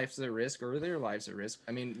people's lives at risk or their lives at risk.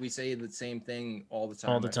 I mean, we say the same thing all the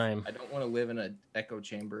time. I don't want to live in an echo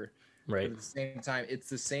chamber. Right. But at the same time, it's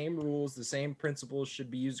the same rules, the same principles should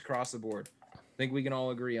be used across the board. I think we can all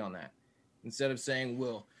agree on that. Instead of saying,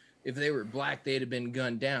 well, if they were black, they'd have been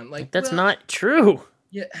gunned down. Like that's not true.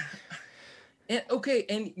 Yeah. And okay,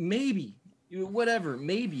 and maybe whatever,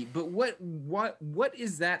 maybe, but what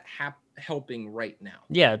is that helping right now?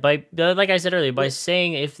 Yeah, like I said earlier, by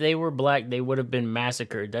saying if they were black, they would have been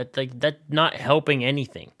massacred. That's not helping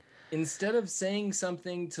anything. Instead of saying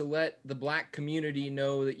something to let the black community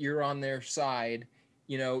know that you're on their side,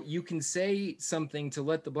 you can say something to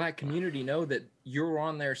let the black community know that you're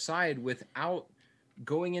on their side without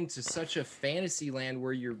going into such a fantasy land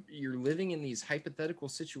where you're living in these hypothetical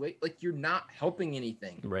situations. Like, you're not helping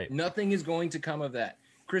anything. Right. Nothing is going to come of that.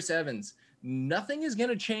 Chris Evans, nothing is going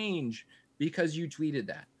to change because you tweeted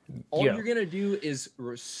that. All you're going to do is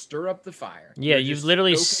stir up the fire. Yeah, you've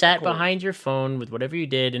literally sat behind your phone with whatever you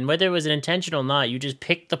did, and whether it was an intentional or not, you just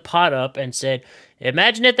picked the pot up and said,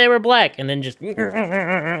 imagine if they were black, and then just and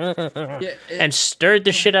stirred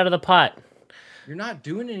the shit out of the pot. You're not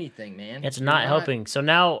doing anything, man. It's not helping. So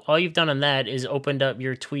now all you've done on that is opened up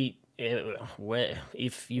your tweet.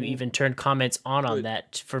 If you even turned comments on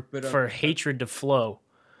that for hatred to flow.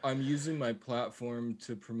 I'm using my platform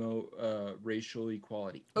to promote racial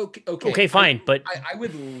equality. Okay, fine. But I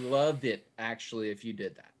would love it, actually, if you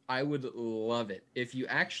did that. I would love it if you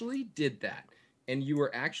actually did that and you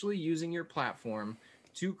were actually using your platform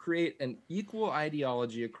to create an equal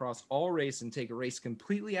ideology across all race and take a race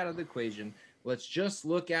completely out of the equation. Let's just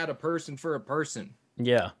look at a person for a person.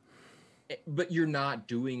 Yeah. But you're not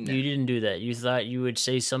doing that. You didn't do that. You thought you would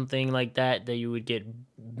say something like that you would get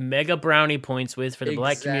mega brownie points with for the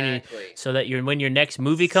black community, so that when your next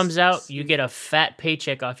movie comes out, you get a fat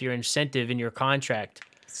paycheck off your incentive in your contract.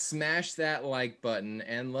 Smash that like button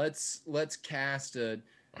and let's cast a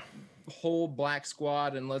whole black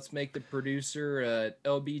squad and let's make the producer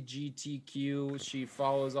LBGTQ. She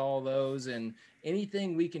follows all those, and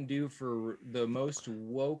anything we can do for the most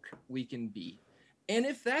woke we can be. And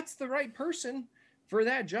if that's the right person for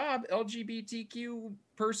that job, LGBTQ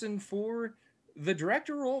person for the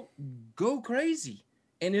director role, go crazy.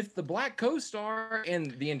 And if the black co-star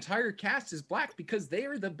and the entire cast is black because they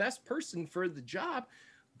are the best person for the job,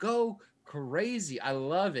 go crazy. I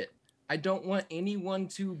love it. I don't want anyone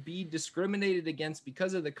to be discriminated against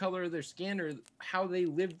because of the color of their skin or how they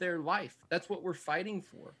live their life. That's what we're fighting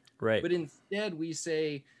for. Right. But instead we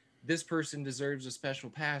say this person deserves a special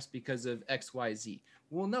pass because of XYZ.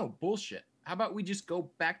 Well, no, bullshit. How about we just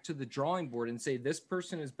go back to the drawing board and say this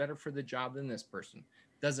person is better for the job than this person?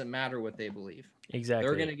 Doesn't matter what they believe. Exactly.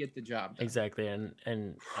 They're going to get the job done. Exactly. And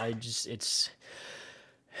I just, it's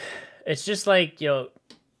just like,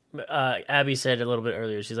 Abby said a little bit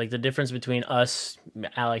earlier. She's like, the difference between us,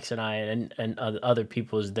 Alex and I, and other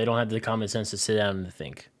people is they don't have the common sense to sit down and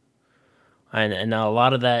think. And now a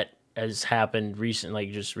lot of that has happened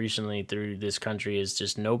just recently through this country is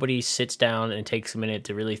just nobody sits down and takes a minute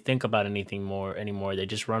to really think about anything more anymore. They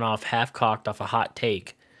just run off half cocked off a hot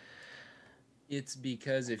take. It's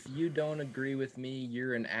because if you don't agree with me,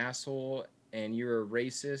 you're an asshole and you're a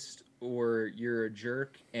racist or you're a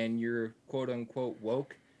jerk and you're quote unquote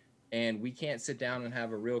woke, and we can't sit down and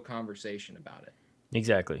have a real conversation about it.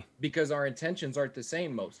 Exactly. Because our intentions aren't the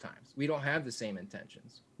same most times. We don't have the same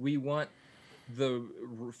intentions. We want the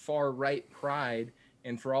far right pride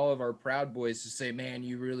and for all of our Proud Boys to say, man,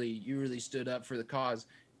 you really stood up for the cause.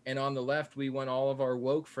 And on the left, we want all of our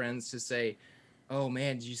woke friends to say, oh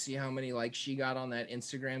man, did you see how many likes she got on that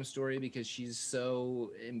Instagram story because she's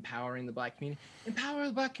so empowering the black community? Empower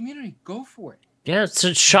the black community. Go for it. Yeah,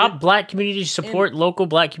 so shop black communities, support local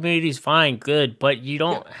black communities, fine, good, but you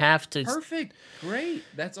don't have to. Perfect, great,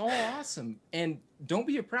 that's all awesome. And don't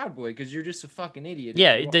be a Proud Boy because you're just a fucking idiot.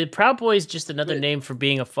 Yeah, the Proud Boy is just another name for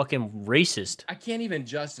being a fucking racist. I can't even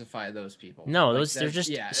justify those people. No, like they're just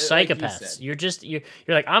psychopaths. Like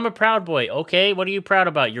you're like, I'm a Proud Boy. Okay, what are you proud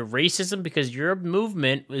about? Your racism because your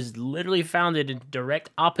movement was literally founded in direct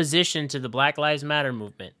opposition to the Black Lives Matter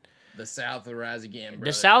movement. The South will rise again, brother.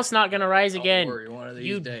 The South's not gonna rise again. Don't worry, one of these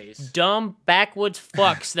you days. Dumb backwoods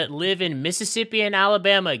fucks that live in Mississippi and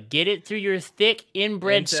Alabama. Get it through your thick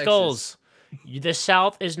inbred skulls. The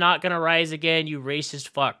South is not gonna rise again, you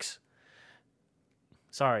racist fucks.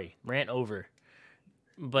 Sorry, rant over.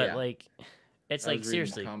 But like, it's like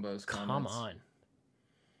seriously, come on.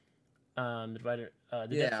 The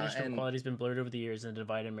definition of equality has been blurred over the years, and the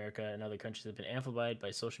divide in America and other countries have been amplified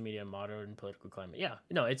by social media and modern political climate. Yeah,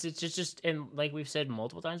 no, it's just and like we've said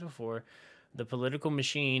multiple times before, the political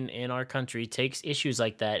machine in our country takes issues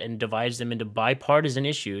like that and divides them into bipartisan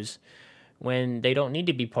issues when they don't need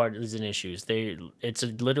to be partisan issues. It's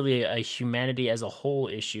literally a humanity as a whole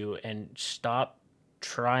issue, and stop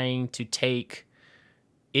trying to take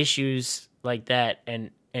issues like that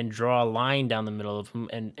and draw a line down the middle of them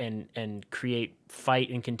and create fight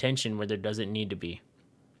and contention where there doesn't need to be.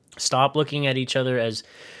 Stop looking at each other as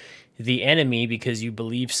the enemy because you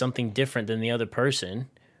believe something different than the other person.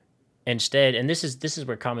 Instead, and this is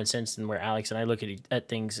where common sense and where Alex and I look at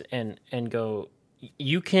things and go,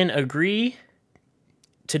 you can agree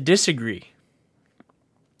to disagree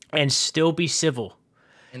and still be civil.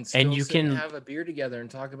 And you can have a beer together and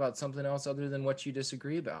talk about something else other than what you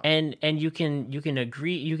disagree about. And you can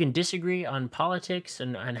agree, you can disagree on politics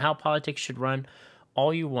and how politics should run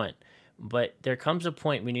all you want. But there comes a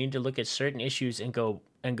point we need to look at certain issues and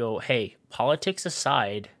go, hey, politics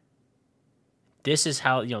aside, this is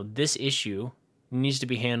how, this issue needs to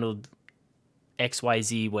be handled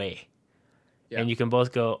XYZ way. Yeah. And you can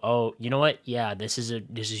both go, oh, you know what? Yeah, this is a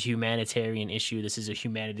humanitarian issue. This is a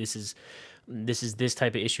humanity. This is this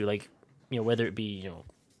type of issue. Like, whether it be,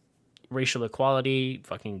 racial equality,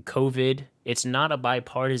 fucking COVID, it's not a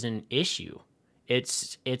bipartisan issue.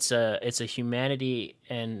 It's a humanity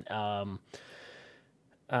and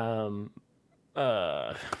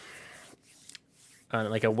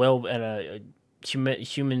like a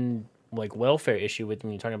human like welfare issue with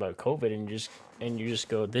when you're talking about COVID, and you just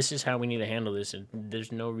go, this is how we need to handle this, and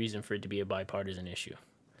there's no reason for it to be a bipartisan issue.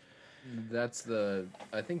 That's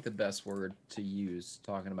I think the best word to use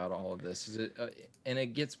talking about all of this is and it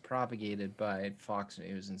gets propagated by Fox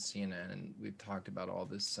News and CNN, and we've talked about all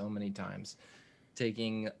this so many times,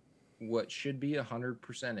 taking what should be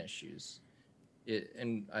 100% issues.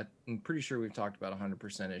 And I'm pretty sure we've talked about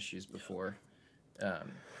 100% issues before.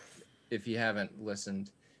 If you haven't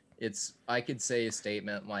listened, I could say a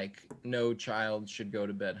statement like, no child should go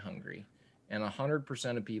to bed hungry. And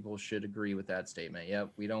 100% of people should agree with that statement. Yep,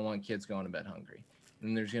 we don't want kids going to bed hungry.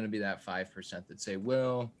 And there's going to be that 5% that say,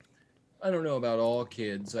 well, I don't know about all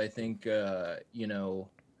kids. I think,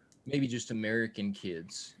 maybe just American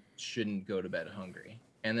kids shouldn't go to bed hungry.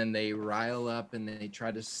 And then they rile up and they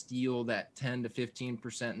try to steal that 10 to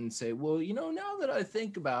 15% and say, well, now that I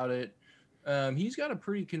think about it, he's got a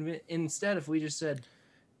pretty instead, if we just said,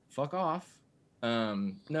 fuck off.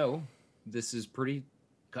 No, this is pretty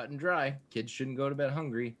cut and dry. Kids shouldn't go to bed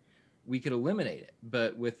hungry. We could eliminate it.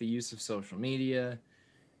 But with the use of social media,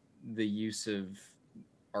 the use of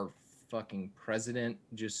our fucking president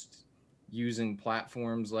just using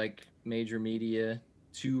platforms like major media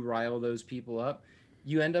to rile those people up,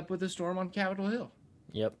 you end up with a storm on Capitol Hill.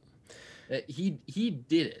 Yep. He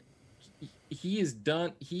did it. He has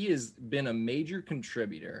been a major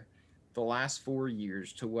contributor the last 4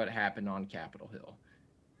 years to what happened on Capitol Hill.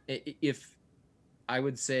 If I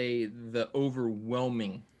would say the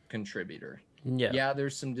overwhelming contributor. Yeah. Yeah,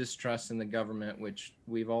 there's some distrust in the government, which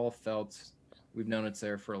we've all felt. We've known it's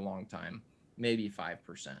there for a long time. Maybe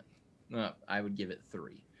 5%. I would give it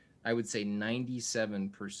 3. I would say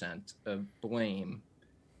 97% of blame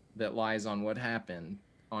that lies on what happened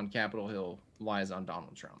on Capitol Hill lies on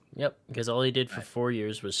Donald Trump. Yep, because all he did for 4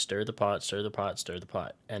 years was stir the pot, stir the pot, stir the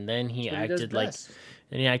pot, and then he acted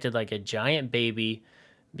like a giant baby.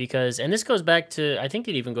 Because, and this goes back to, I think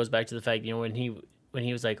it even goes back to the fact, when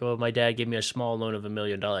he was like, "Oh, my dad gave me a small loan of $1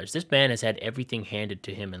 million." This man has had everything handed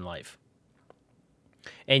to him in life.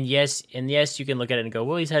 And yes, you can look at it and go,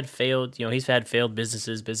 "Well, he's had failed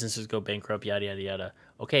businesses. Businesses go bankrupt, yada yada yada."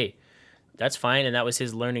 Okay, that's fine, and that was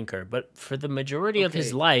his learning curve. But for the majority of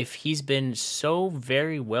his life, he's been so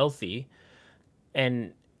very wealthy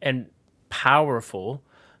and powerful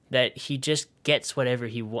that he just gets whatever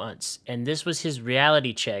he wants. And this was his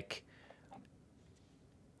reality check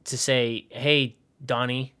to say, "Hey,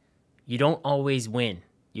 Donnie, you don't always win.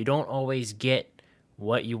 You don't always get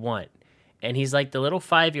what you want." And he's like the little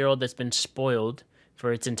 5-year-old that's been spoiled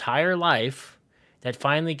for its entire life that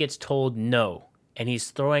finally gets told no. And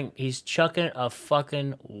he's chucking a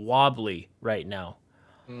fucking wobbly right now.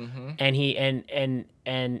 Mm-hmm.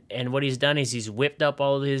 And what he's done is he's whipped up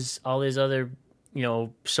all his other,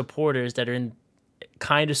 supporters that are in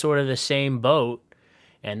kind of sort of the same boat,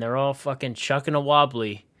 and they're all fucking chucking a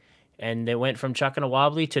wobbly. And they went from chucking a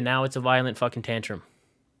wobbly to now it's a violent fucking tantrum.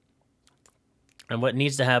 And what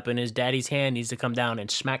needs to happen is Daddy's hand needs to come down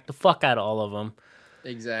and smack the fuck out of all of them.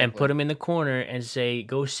 Exactly. And put them in the corner and say,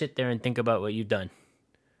 "Go sit there and think about what you've done."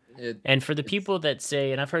 And for the people that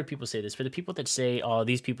say, and I've heard people say this, for the people that say, "Oh,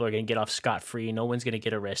 these people are going to get off scot-free, no one's going to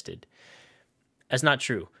get arrested." That's not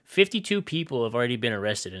true. 52 people have already been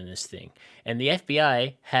arrested in this thing. And the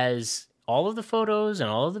FBI has all of the photos and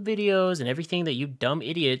all of the videos and everything that you dumb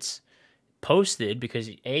idiots posted because,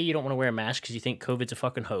 A, you don't want to wear a mask because you think COVID's a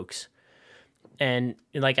fucking hoax. And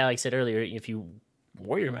like Alex said earlier, if you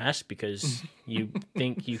wore your mask because you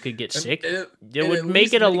think you could get sick, it would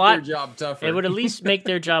make it a lot job tougher. It would at least make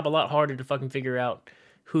their job a lot harder to fucking figure out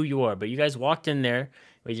who you are. But you guys walked in there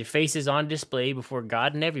with your faces on display before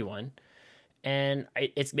God and everyone, and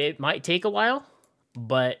it might take a while,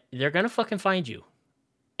 but they're gonna fucking find you,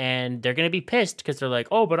 and they're gonna be pissed because they're like,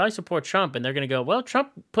 "Oh, but I support Trump," and they're gonna go, "Well,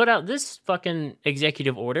 Trump put out this fucking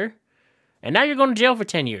executive order, and now you're going to jail for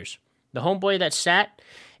 10 years." The homeboy that sat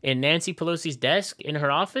in Nancy Pelosi's desk in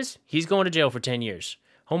her office, he's going to jail for 10 years.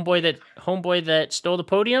 Homeboy that stole the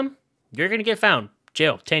podium, you're going to get found.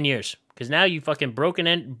 Jail, 10 years. Because now you fucking broken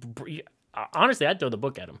and... Honestly, I'd throw the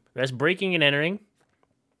book at him. That's breaking and entering,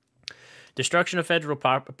 destruction of federal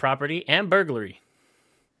property, and burglary.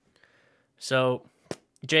 So,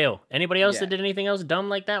 jail. Anybody else that did anything else dumb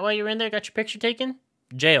like that while you were in there, got your picture taken?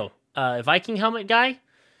 Jail. Viking helmet guy,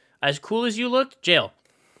 as cool as you looked, jail.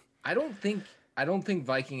 I don't think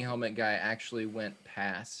Viking helmet guy actually went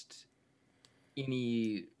past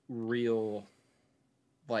any real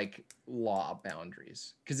law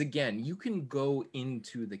boundaries. Because again, you can go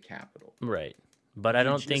into the Capitol. Right. But I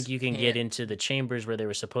don't think you can get into the chambers where they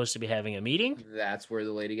were supposed to be having a meeting. That's where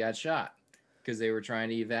the lady got shot. Because they were trying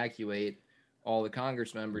to evacuate all the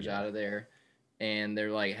Congress members out of there. And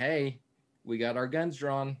they're like, "Hey, we got our guns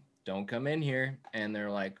drawn. Don't come in here." And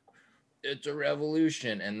they're like, "It's a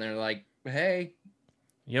revolution." And they're like, "Hey,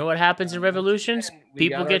 you know what happens in revolutions?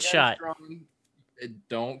 People get shot.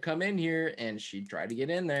 Don't come in here." And she tried to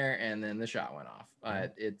get in there, and then the shot went off.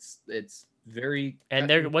 It's very.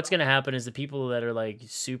 And what's gonna happen is the people that are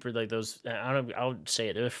super those. I'll say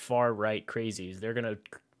it. They're far right crazies. They're gonna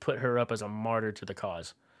put her up as a martyr to the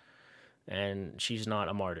cause, and she's not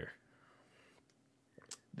a martyr.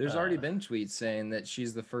 There's already been tweets saying that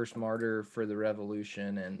she's the first martyr for the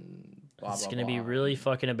revolution, and blah, blah, it's going to blah. be really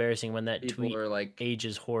fucking embarrassing when that people tweet are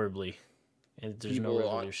ages horribly. And there's people no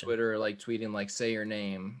revolution. On Twitter are tweeting "Say your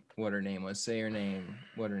name," what her name was. Say your name,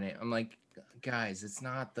 what her name. I'm like, guys, it's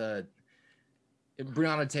not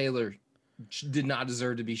Breonna Taylor did not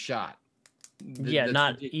deserve to be shot. That's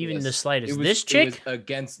not ridiculous. Even the slightest. This chick? It was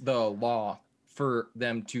against the law for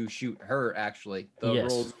them to shoot her, actually. The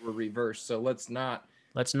roles were reversed. So let's not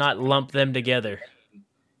lump them together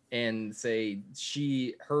and say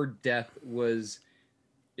her death was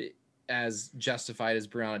as justified as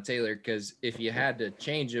Breonna Taylor, because if you had to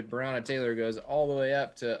change it, Breonna Taylor goes all the way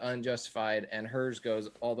up to unjustified and hers goes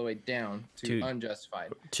all the way down to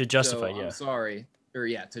unjustified. To justified, I'm sorry.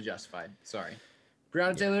 To justified. Sorry.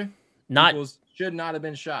 Breonna Taylor should not have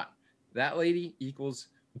been shot. That lady equals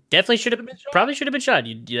Definitely should have, probably should have been shot.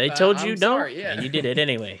 They told you I'm no, sorry, yeah. and you did it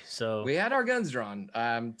anyway. So We had our guns drawn.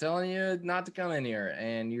 I'm telling you not to come in here,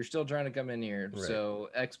 and you're still trying to come in here. Right. So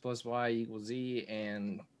X plus Y equals Z,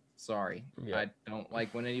 and sorry, Yep. I don't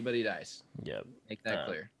like when anybody dies. yeah, Make that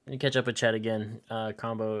clear. you catch up with Chad again.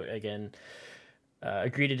 Combo again.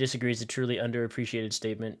 Agree to disagree is a truly underappreciated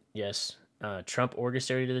statement. Yes. Trump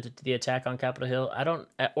orchestrated the attack on Capitol Hill. I don't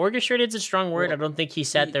orchestrated is a strong word. Well, I don't think he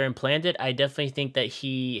sat there and planned it. I definitely think that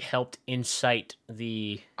he helped incite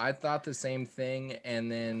the. I thought the same thing,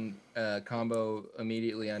 and then Combo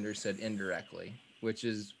immediately under said indirectly, which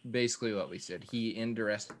is basically what we said. He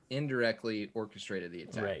indirectly orchestrated the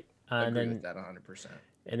attack. Right. I And agree then with that 100%.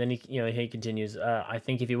 And then he continues. I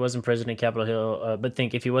think if he wasn't president, Capitol Hill. But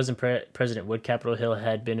think if he wasn't president, would Capitol Hill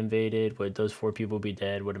had been invaded? Would those 4 people be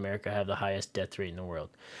dead? Would America have the highest death rate in the world?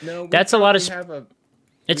 No, That's a lot of.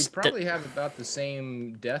 We probably have about the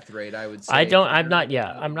same death rate, I would say. I'm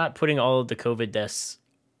not putting all of the COVID deaths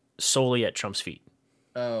solely at Trump's feet.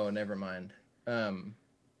 Oh, never mind. I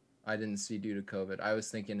didn't see due to COVID. I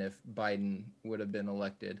was thinking if Biden would have been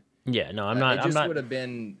elected. Yeah, no, I'm not. Would have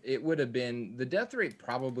been. It would have been the death rate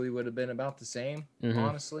probably would have been about the same.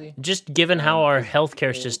 Honestly, just given how our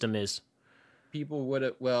healthcare system is. People would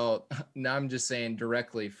have. Well, now I'm just saying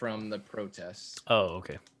directly from the protests. Oh,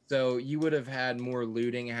 okay. So you would have had more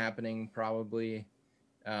looting happening probably.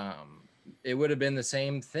 It would have been the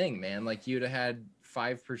same thing, man. Like you'd have had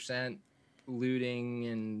 5% looting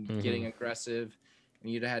and getting aggressive.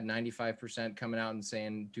 And you'd have had 95% coming out and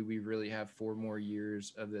saying, do we really have 4 more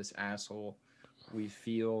years of this asshole? We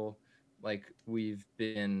feel like we've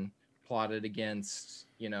been plotted against,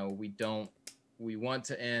 we want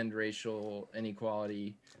to end racial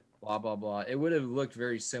inequality, blah, blah, blah. It would have looked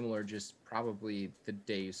very similar, just probably the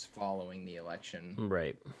days following the election.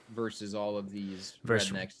 Right. Versus all of these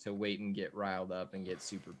rednecks to wait and get riled up and get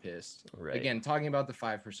super pissed. Right. Again, talking about the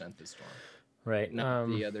 5% this storm. Right. Not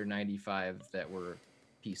the other 95 that were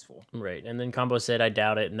peaceful. Right. And then Combo said, I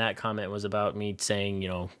doubt it. And that comment was about me saying,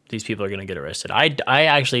 these people are going to get arrested. I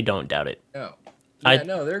actually don't doubt it. No. Yeah,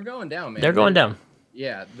 no, they're going down, man. They're going down.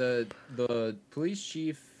 Yeah. The police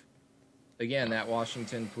chief, again, that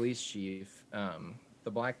Washington police chief,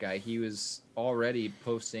 the black guy, he was already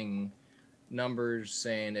posting numbers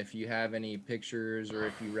saying if you have any pictures or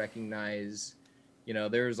if you recognize,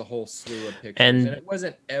 there's a whole slew of pictures. And it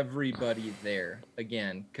wasn't everybody there,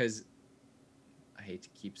 again, because I hate to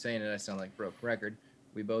keep saying it. I sound like broke record.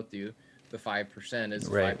 We both do. The 5% is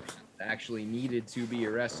 5% that actually needed to be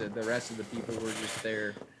arrested. The rest of the people were just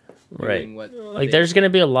there doing what there's going to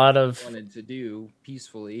be a lot of wanted to do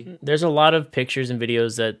peacefully. There's a lot of pictures and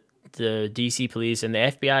videos that the DC police and the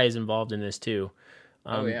FBI is involved in this too.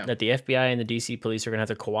 That the FBI and the DC police are going to have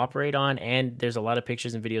to cooperate on, and there's a lot of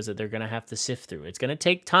pictures and videos that they're going to have to sift through. It's going to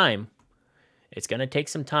take time. It's going to take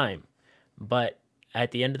some time, but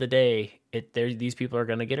at the end of the day, these people are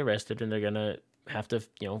going to get arrested, and they're going to have to,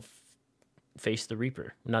 face the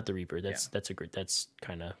Reaper. Not the Reaper. That's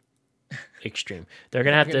kind of extreme. They're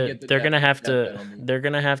going to have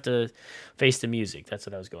to face the music. That's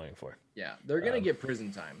what I was going for. Yeah, they're going to get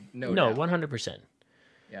prison time. No, 100%.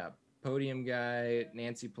 Yeah. Podium guy,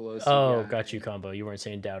 Nancy Pelosi. Oh, guy. Got you, Combo. You weren't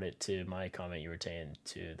saying doubt it to my comment. You were saying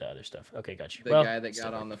to the other stuff. Okay, got you. The guy that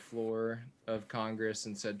got on the floor of Congress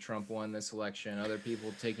and said Trump won this election. Other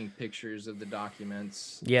people taking pictures of the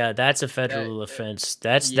documents. Yeah, that's a federal offense.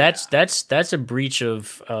 That's a breach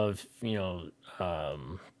of I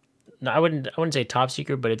wouldn't say top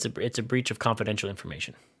secret, but it's a breach of confidential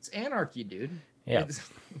information. It's anarchy, dude. Yeah.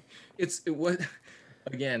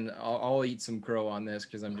 Again, I'll eat some crow on this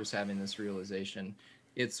because I'm just having this realization.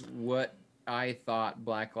 It's what I thought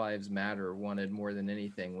Black Lives Matter wanted more than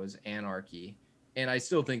anything was anarchy. And I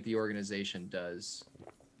still think the organization does,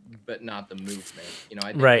 but not the movement.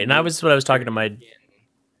 I think right. And that was what I was talking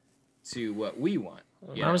to what we want.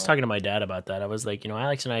 I was talking to my dad about that. I was like,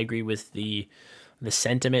 Alex and I agree with the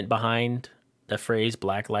sentiment behind the phrase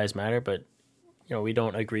Black Lives Matter, but we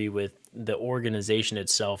don't agree with the organization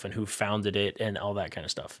itself and who founded it and all that kind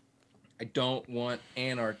of stuff. I don't want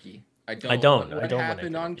anarchy. I don't want what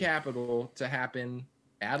happened on Capitol to happen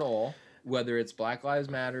at all, whether it's Black Lives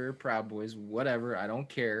Matter, Proud Boys, whatever. I don't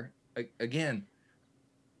care. Again,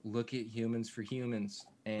 look at Humans for Humans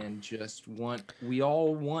and we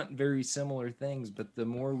all want very similar things, but the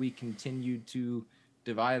more we continue to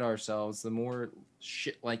divide ourselves, the more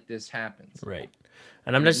shit like this happens. Right.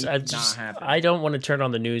 And I don't want to turn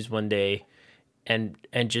on the news one day and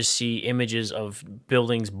just see images of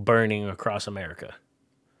buildings burning across America.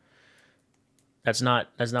 That's not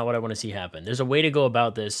what I want to see happen. There's a way to go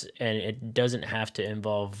about this, and it doesn't have to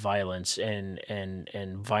involve violence and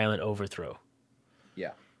violent overthrow.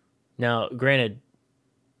 Yeah. Now, granted,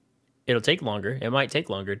 it'll take longer. It might take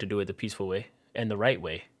longer to do it the peaceful way and the right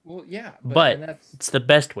way, Well, yeah, but and that's it's the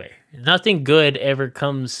best way. Nothing good ever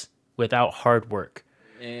comes without hard work.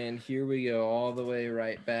 and here we go all the way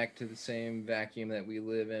right back to the same vacuum that we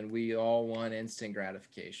live in. We all want instant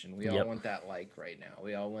gratification. We all Yep. want that like right now.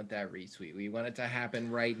 We all want that retweet. We want it to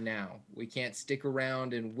happen right now. We can't stick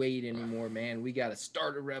around and wait anymore, man. We got to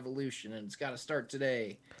start a revolution, and it's got to start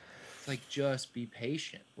today. It's like, just be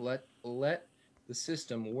patient. Let the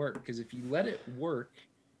system work, because if you let it work,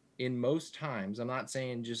 in most times, I'm not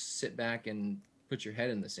saying just sit back and put your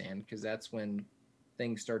head in the sand, because that's when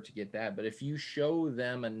things start to get bad. But if you show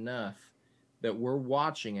them enough that we're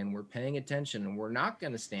watching and we're paying attention and we're not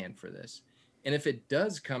going to stand for this, and if it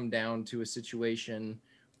does come down to a situation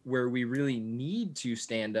where we really need to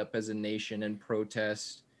stand up as a nation and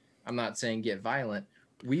protest, I'm not saying get violent,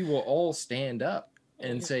 we will all stand up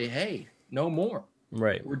and say, hey, no more.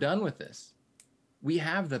 Right. We're done with this. We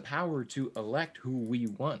have the power to elect who we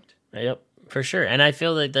want. Yep, for sure. And I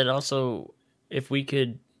feel like that also, if we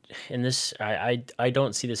could, in this, I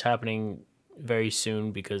don't see this happening very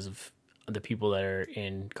soon because of the people that are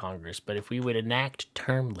in Congress. But if we would enact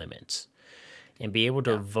term limits and be able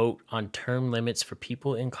to vote on term limits for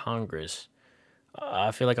people in Congress,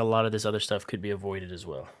 I feel like a lot of this other stuff could be avoided as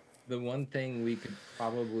well. The one thing we could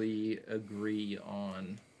probably agree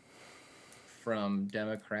on from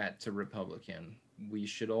Democrat to Republican, we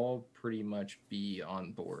should all pretty much be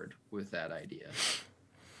on board with that idea.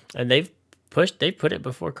 And they put it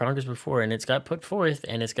before Congress before, and it's got put forth,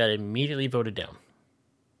 and it's got immediately voted down.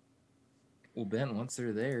 Well, Ben, once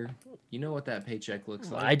they're there, you know what that paycheck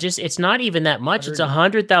looks like. It's not even that much. It's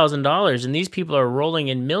 $100,000, and these people are rolling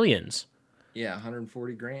in millions. Yeah,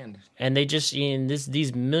 140 grand. And they just,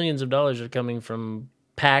 these millions of dollars are coming from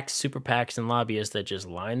PACs, super PACs, and lobbyists that just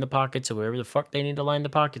line the pockets of wherever the fuck they need to line the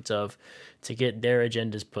pockets of to get their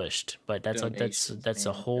agendas pushed. But that's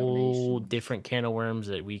a whole different can of worms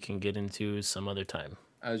that we can get into some other time.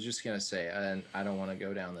 I was just going to say, and I don't want to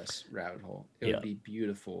go down this rabbit hole. It would be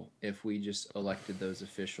beautiful if we just elected those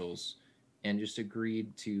officials and just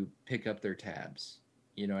agreed to pick up their tabs.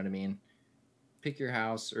 You know what I mean? Pick your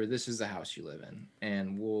house, or this is the house you live in,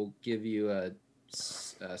 and we'll give you a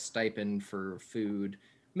stipend for food.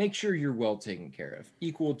 Make sure you're well taken care of,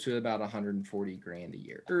 equal to about 140 grand a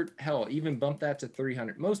year, or hell, even bump that to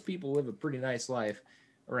 300. Most people live a pretty nice life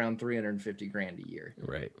around 350 grand a year.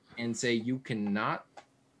 Right. And say you cannot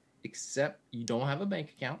accept, you don't have a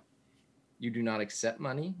bank account, you do not accept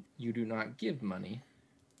money, you do not give money.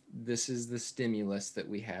 This is the stimulus that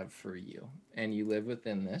we have for you, and you live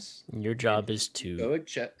within this. Your job is to go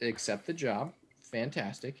accept the job.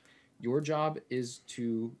 Fantastic. Your job is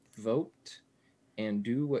to vote and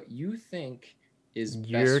do what you think is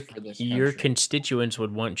best for this country. Your constituents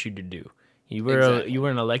would want you to do. You were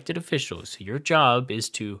an elected official, so your job is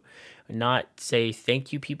to not say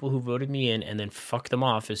thank you people who voted me in and then fuck them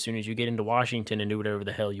off as soon as you get into Washington and do whatever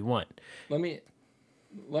the hell you want. Let me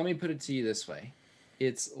put it to you this way.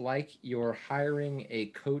 It's like you're hiring a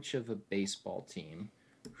coach of a baseball team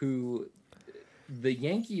who the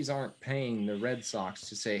Yankees aren't paying the Red Sox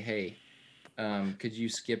to say, hey, could you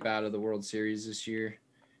skip out of the World Series this year?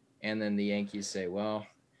 And then the Yankees say, well,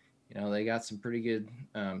 they got some pretty good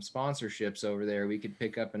sponsorships over there. We could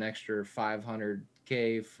pick up an extra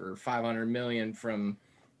 $500K for $500 million from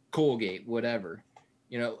Colgate, whatever.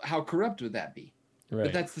 How corrupt would that be? Right.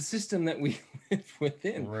 But that's the system that we live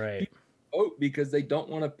within. Right. Vote because they don't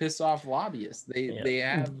want to piss off lobbyists.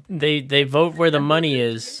 They vote where the money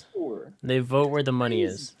is. They vote where the money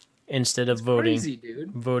is instead of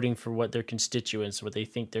voting for what their constituents, what they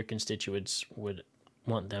think their constituents would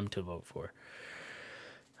want them to vote for.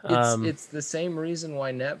 It's the same reason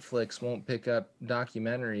why Netflix won't pick up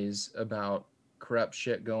documentaries about corrupt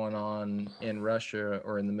shit going on in Russia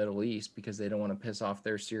or in the Middle East, because they don't want to piss off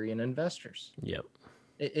their Syrian investors. Yep.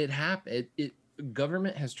 It happened.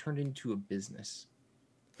 Government has turned into a business,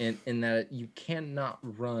 and in that you cannot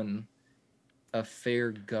run a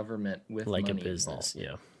fair government with like money a business.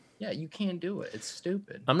 involved. Yeah, you can't do it. It's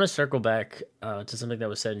stupid. I'm gonna circle back to something that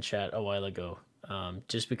was said in chat a while ago,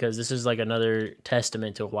 just because this is like another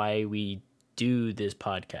testament to why we do this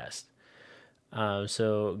podcast.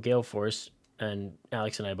 So Gale Force, and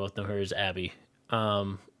Alex and I both know her as Abby,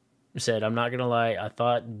 said, "I'm not gonna lie, I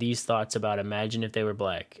thought these thoughts about Imagine If They Were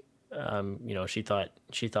Black." She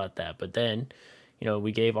thought that, but then,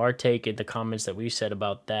 we gave our take in the comments that we said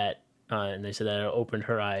about that and they said that it opened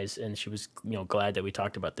her eyes, and she was, glad that we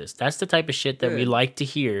talked about this. That's the type of shit that we Good. like to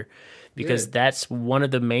hear, because Good. that's one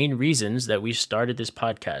of the main reasons that we started this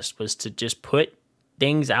podcast, was to just put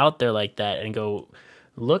things out there like that and go,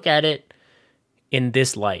 look at it in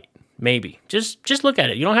this light. Maybe just look at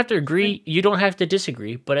it. You don't have to agree. You don't have to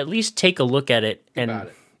disagree, but at least take a look at it and about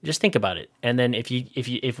it. just think about it. And then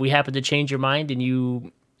if we happen to change your mind and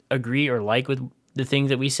you agree or like with the things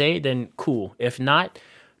that we say, then cool. If not,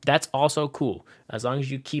 that's also cool. As long as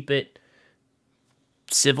you keep it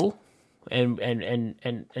civil and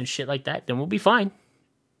shit like that, then we'll be fine.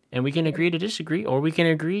 And we can agree to disagree, or we can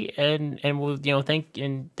agree and we'll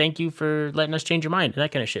thank you for letting us change your mind and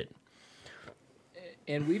that kind of shit.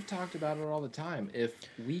 And we've talked about it all the time. If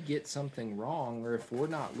we get something wrong, or if we're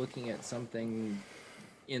not looking at something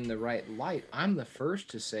in the right light, I'm the first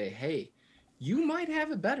to say, hey, you might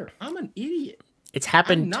have it better. I'm an idiot. It's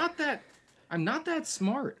happened. I'm not that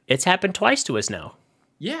smart. It's happened twice to us now.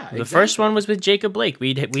 Yeah. The first one was with Jacob Blake.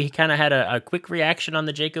 We kind of had a quick reaction on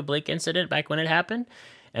the Jacob Blake incident back when it happened.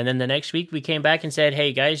 And then the next week we came back and said,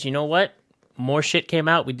 hey guys, you know what? More shit came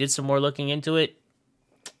out. We did some more looking into it.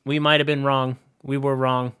 We might have been wrong. We were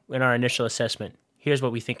wrong in our initial assessment. Here's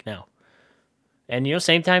what we think now. And,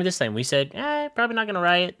 same time this time. We said, probably not going to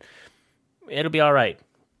riot. It'll be all right.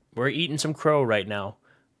 We're eating some crow right now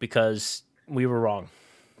because we were wrong.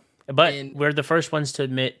 But we're the first ones to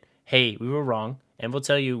admit, hey, we were wrong. And we'll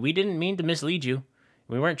tell you, we didn't mean to mislead you.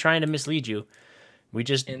 We weren't trying to mislead you. We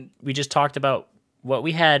just talked about what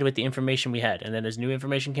we had with the information we had. And then as new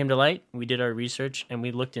information came to light, we did our research and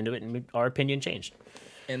we looked into it, and our opinion changed.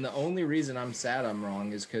 And the only reason I'm sad I'm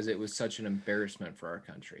wrong is because it was such an embarrassment for our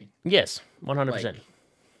country. Yes, 100%. Like,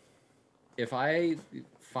 if I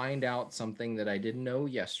find out something that I didn't know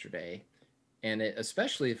yesterday, and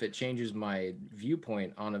especially if it changes my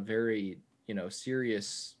viewpoint on a very,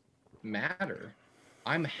 serious matter,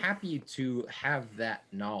 I'm happy to have that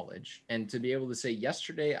knowledge and to be able to say,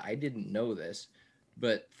 yesterday I didn't know this,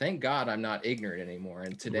 but thank God I'm not ignorant anymore.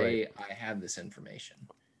 And today I have this information.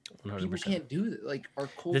 100%. People can't do that. Like, our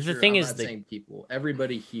culture, the thing I'm is not that saying people,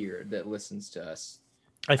 everybody here that listens to us,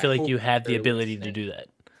 I feel like hope you have the they're ability to listening do that.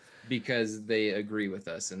 because they agree with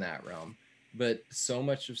us in that realm. But so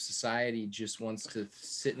much of society just wants to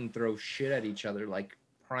sit and throw shit at each other like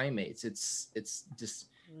primates. It's just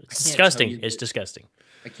It's disgusting. It's disgusting.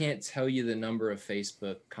 I can't tell you the number of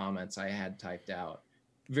Facebook comments I had typed out.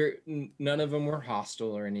 None of them were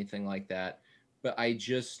hostile or anything like that, but I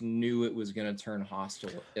just knew it was going to turn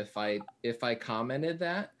hostile if I commented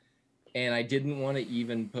that, and I didn't want to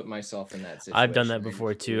even put myself in that situation. I've done that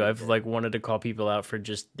before too. I've wanted to call people out for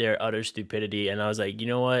just their utter stupidity, and I was like, you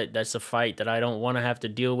know what? That's a fight that I don't want to have to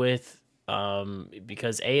deal with.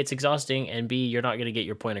 Because A, it's exhausting, and B, you're not going to get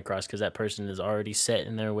your point across because that person is already set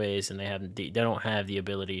in their ways, and they don't have the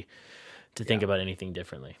ability to think about anything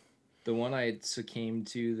differently. The one I succumbed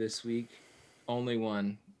to this week, only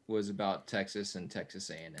one, was about Texas and Texas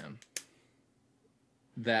A&M.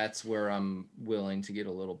 That's where I'm willing to get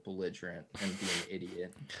a little belligerent and be an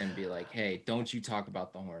idiot and be like, hey, don't you talk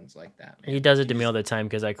about the Horns like that, man. He does it to me all the time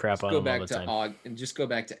because I crap on him all the time. Just go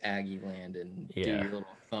back to Aggie land and do your little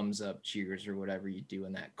thumbs up cheers or whatever you do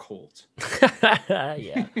in that Colt.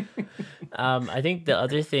 Yeah. I think the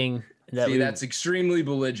other thing that's extremely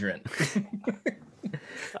belligerent.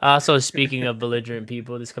 Also, speaking of belligerent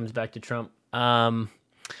people, this comes back to Trump. The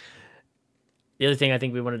other thing I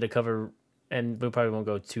think we wanted to cover, and we probably won't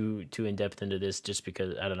go too in depth into this just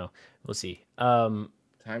because, I don't know. We'll see. Time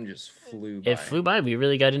just flew by. It flew by. We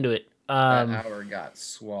really got into it. That hour got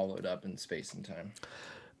swallowed up in space and time.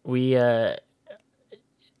 We,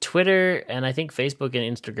 Twitter and I think Facebook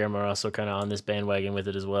and Instagram are also kind of on this bandwagon with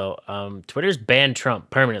it as well. Twitter's banned Trump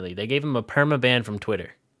permanently. They gave him a perma ban from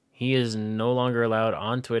Twitter. He is no longer allowed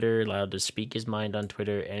on Twitter, allowed to speak his mind on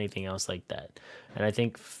Twitter, anything else like that. And I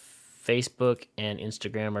think Facebook and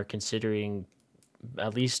Instagram are considering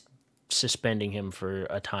at least suspending him for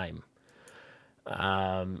a time.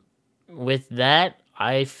 With that,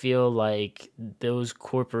 I feel like those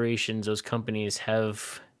corporations, those companies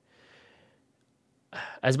have,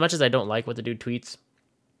 as much as I don't like what the dude tweets,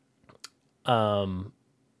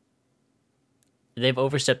 they've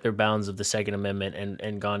overstepped their bounds of the Second Amendment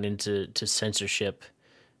and gone into censorship,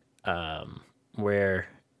 where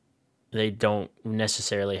they don't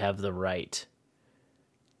necessarily have the right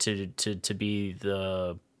to be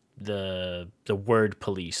the word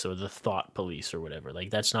police or the thought police or whatever. Like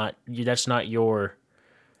that's not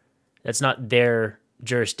their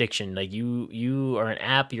jurisdiction. Like you are an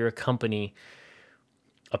app, you're a company,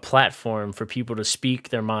 a platform for people to speak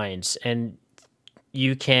their minds, and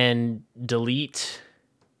you can delete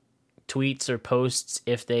tweets or posts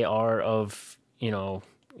if they are of,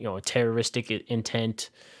 terroristic intent,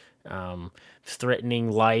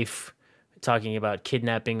 threatening life, talking about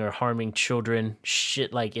kidnapping or harming children,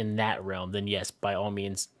 shit like in that realm, then yes, by all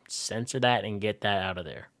means, censor that and get that out of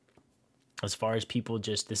there. As far as people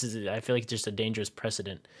I feel like it's just a dangerous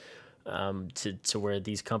precedent, to where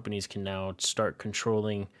these companies can now start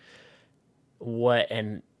controlling what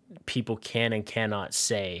and people can and cannot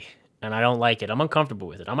say. And I don't like it. I'm uncomfortable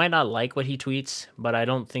with it. I might not like what he tweets, but I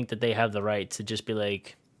don't think that they have the right to just be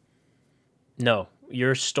like, no,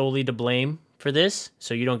 you're solely to blame for this,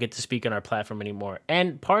 so you don't get to speak on our platform anymore.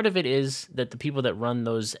 And part of it is that the people that run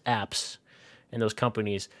those apps and those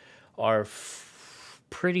companies are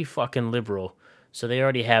pretty fucking liberal. So they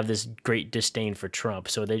already have this great disdain for Trump.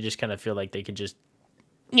 So they just kind of feel like they can just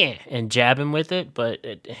and jab him with it. But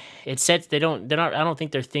it sets I don't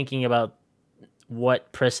think they're thinking about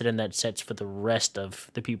what precedent that sets for the rest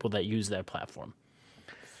of the people that use their platform.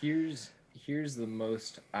 Here's the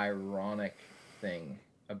most ironic thing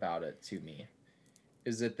about it to me,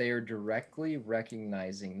 is that they are directly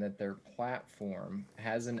recognizing that their platform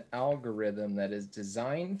has an algorithm that is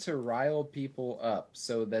designed to rile people up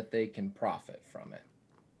so that they can profit from it,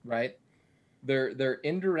 right? They're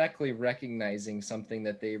indirectly recognizing something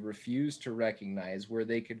that they refuse to recognize, where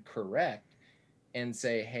they could correct and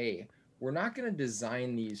say, hey, we're not going to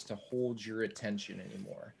design these to hold your attention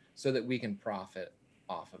anymore so that we can profit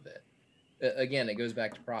off of it. Again, it goes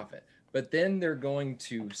back to profit. But then they're going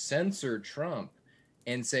to censor Trump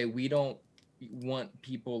and say, we don't want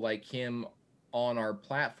people like him on our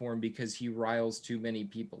platform because he riles too many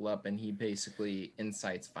people up and he basically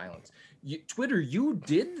incites violence. Twitter, you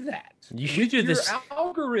did that. You do this.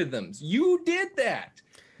 Algorithms, you did that.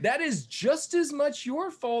 That is just as much your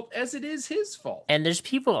fault as it is his fault. And there's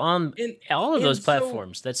people on all of those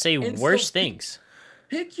platforms that say worse things.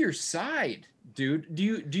 Pick your side, dude.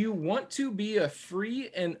 Do you want to be a free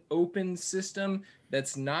and open system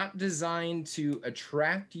that's not designed to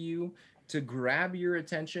attract you, to grab your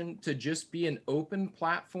attention, to just be an open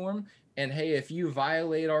platform? And hey, if you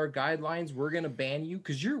violate our guidelines, we're going to ban you,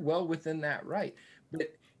 because you're well within that right.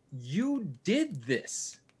 But you did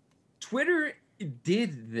this. Twitter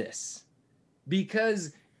did this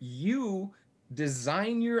because you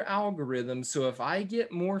design your algorithm so if I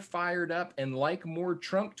get more fired up and like more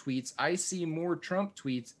Trump tweets, I see more Trump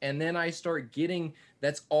tweets, and then I start getting,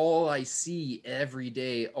 that's all I see every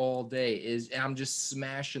day, all day, is I'm just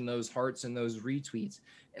smashing those hearts and those retweets,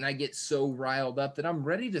 and I get so riled up that I'm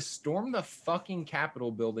ready to storm the fucking Capitol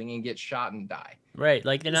building and get shot and die. Right,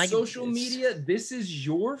 like social media, this is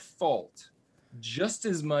your fault just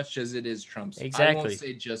as much as it is Trump's. Exactly. I won't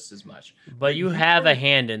say just as much, but you have a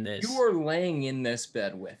hand in this. You are laying in this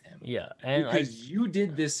bed with him. Yeah, and because you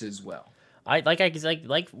did this as well. Like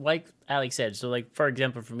Alex said. So, like, for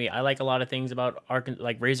example, for me, I like a lot of things about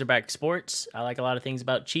Razorback sports. I like a lot of things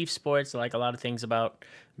about Chiefs sports. I like a lot of things about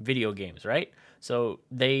video games. Right. So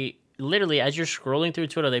they literally, as you're scrolling through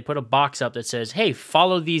Twitter, they put a box up that says, "Hey,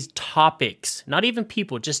 follow these topics." Not even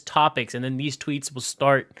people, just topics, and then these tweets will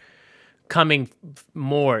start coming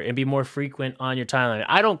more and be more frequent on your timeline.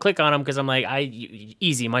 I don't click on them because I'm like,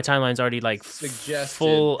 easy. My timeline's already like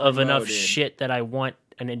full of enough shit that I want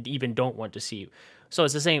and even don't want to see. So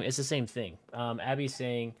it's the same. It's the same thing. Abby's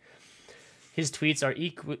saying his tweets are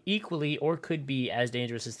equally or could be as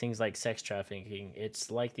dangerous as things like sex trafficking.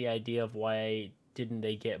 It's like the idea of why didn't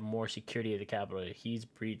they get more security at the Capitol? He's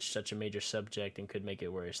breached such a major subject and could make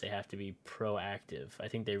it worse. They have to be proactive. I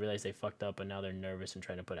think they realize they fucked up and now they're nervous and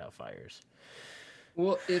trying to put out fires.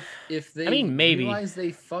 Well, if they maybe realize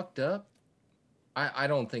they fucked up, I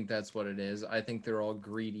don't think that's what it is. I think they're all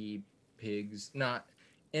greedy pigs.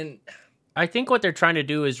 I think what they're trying to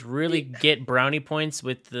do is really get brownie points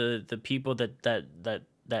with the people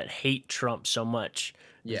that hate Trump so much.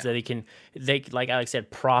 Yeah. So they like Alex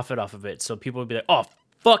said, profit off of it. So people would be like, "Oh,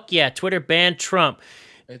 fuck yeah, Twitter banned Trump."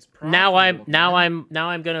 It's now I'm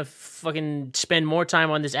gonna fucking spend more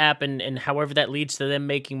time on this app and however that leads to them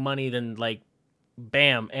making money, then like,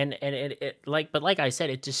 bam, and but like I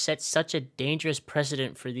said, it just sets such a dangerous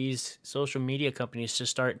precedent for these social media companies to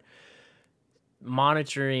start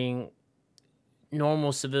monitoring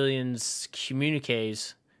normal civilians'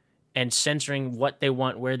 communiques and censoring what they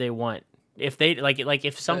want, where they want. If they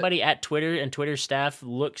if somebody at Twitter and Twitter staff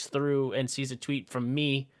looks through and sees a tweet from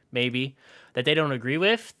me, maybe that they don't agree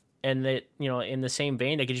with, and that, in the same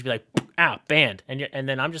vein, they could just be like, banned, and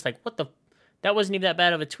then I'm just like, what the, that wasn't even that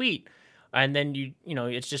bad of a tweet, and then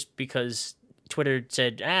it's just because Twitter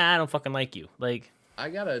said, I don't fucking like you. Like, I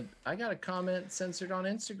got a comment censored on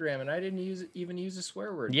Instagram, and I didn't even use a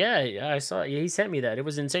swear word. Yeah, I saw. Yeah, he sent me that. It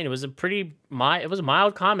was insane. It was it was a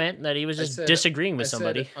mild comment that he was just disagreeing with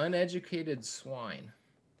somebody. Uneducated swine.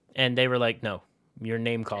 And they were like, "No, your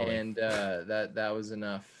name calling." And that was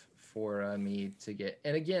enough for me to get.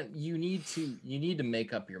 And again, you need to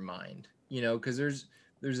make up your mind, because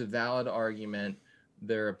there's a valid argument.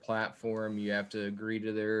 They're a platform. You have to agree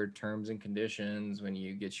to their terms and conditions when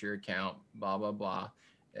you get your account, blah, blah, blah.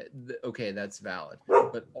 Okay, that's valid.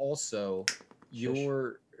 But also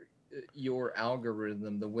your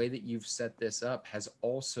algorithm, the way that you've set this up, has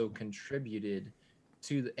also contributed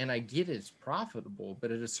to and I get it's profitable, but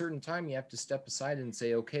at a certain time you have to step aside and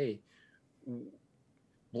say, okay,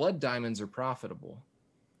 blood diamonds are profitable.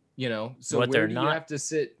 So but where they're do not you have to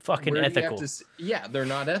sit? fucking ethical. Yeah, they're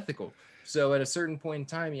not ethical. So at a certain point in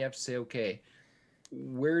time, you have to say, okay,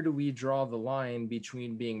 where do we draw the line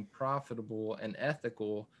between being profitable and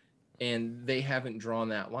ethical? And they haven't drawn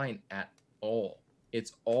that line at all.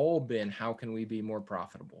 It's all been, how can we be more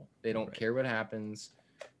profitable? They don't care what happens.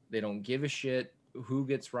 They don't give a shit who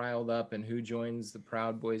gets riled up and who joins the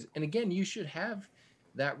Proud Boys. And again, you should have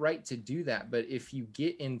that right to do that. But if you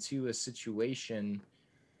get into a situation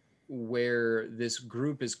where this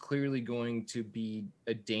group is clearly going to be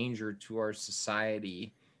a danger to our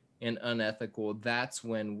society and unethical, that's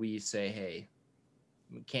when we say, hey,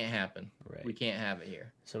 it can't happen. Right. We can't have it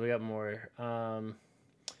here. So we got more.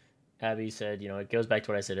 Abby said, it goes back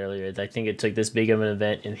to what I said earlier. I think it took this big of an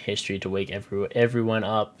event in history to wake everyone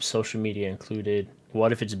up, social media included.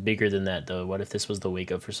 What if it's bigger than that, though? What if this was the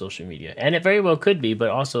wake up for social media? And it very well could be, but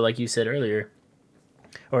also, like you said earlier,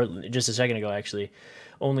 or just a second ago, actually,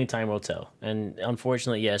 only time will tell. And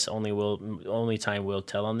unfortunately, yes, only time will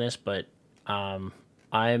tell on this. But I'm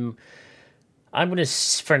gonna,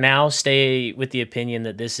 for now, stay with the opinion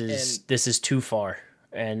that this is too far,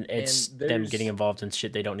 and it's them getting involved in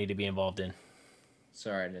shit they don't need to be involved in.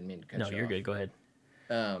 Sorry, I didn't mean to cut you off. No, you're good. Go ahead.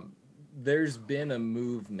 There's been a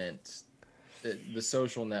movement. The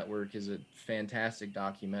Social Network is a fantastic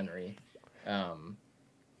documentary.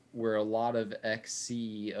 Where a lot of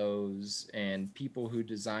ex-CEOs and people who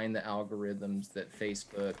design the algorithms that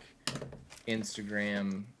Facebook,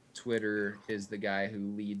 Instagram, Twitter is the guy who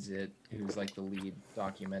leads it, who's like the lead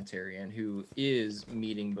documentarian, who is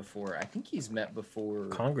meeting before, I think he's met before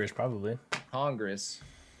Congress, probably. Congress,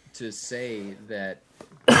 to say that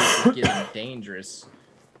this is getting dangerous.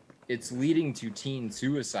 It's leading to teen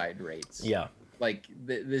suicide rates. Yeah. Like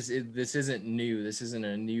this isn't new. This isn't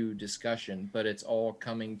a new discussion, but it's all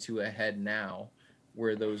coming to a head now,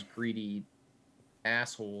 where those greedy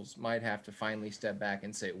assholes might have to finally step back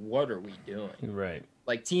and say, "What are we doing?" Right.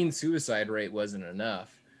 Like teen suicide rate wasn't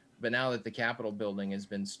enough, but now that the Capitol building has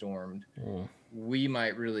been stormed, we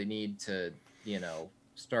might really need to,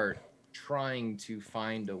 start trying to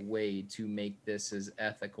find a way to make this as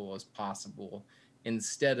ethical as possible,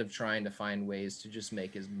 instead of trying to find ways to just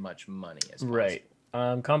make as much money as possible. Right.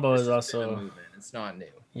 Combo is also, it's not new.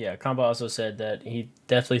 Yeah, Combo also said that he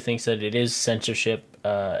definitely thinks that it is censorship,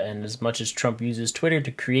 and as much as Trump uses Twitter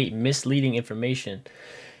to create misleading information,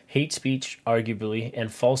 hate speech, arguably,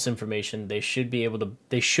 and false information, they shouldn't be able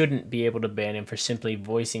to ban him for simply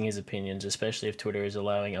voicing his opinions, especially if Twitter is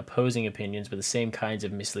allowing opposing opinions with the same kinds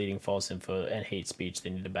of misleading false info and hate speech.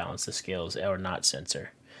 They need to balance the scales or not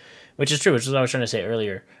censor. Which is true, which is what I was trying to say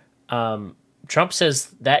earlier. Trump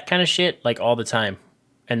says that kind of shit like all the time,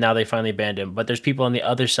 and now they finally banned him. But there's people on the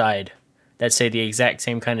other side that say the exact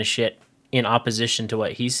same kind of shit in opposition to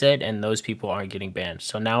what he said, and those people aren't getting banned.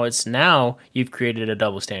 So now you've created a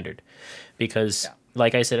double standard. Because,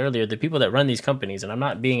 like I said earlier, the people that run these companies, and I'm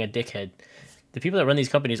not being a dickhead, the people that run these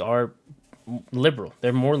companies are liberal.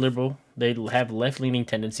 They're more liberal. They have left-leaning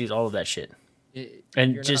tendencies, all of that shit. You're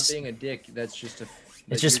not being a dick. That's just a...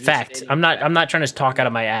 It's just fact. I'm not trying to talk out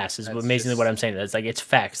of my ass. Is amazingly what I'm saying. It's like it's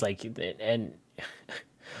facts. Like, and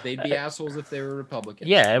they'd be assholes if they were Republicans.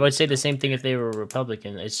 Yeah, I would say the same thing if they were a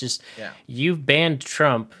Republican. It's just you've banned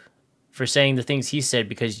Trump for saying the things he said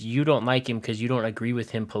because you don't like him because you don't agree with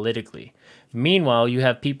him politically. Meanwhile, you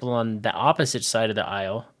have people on the opposite side of the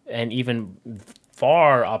aisle and even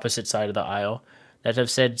far opposite side of the aisle that have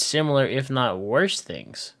said similar, if not worse,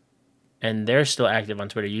 things, and they're still active on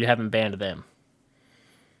Twitter. You haven't banned them.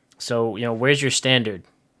 So, where's your standard?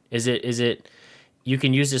 Is it you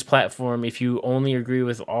can use this platform if you only agree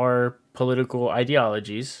with our political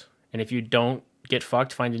ideologies, and if you don't, get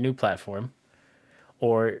fucked, find a new platform?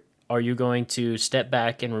 Or are you going to step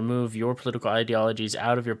back and remove your political ideologies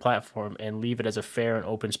out of your platform and leave it as a fair and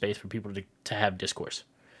open space for people to have discourse?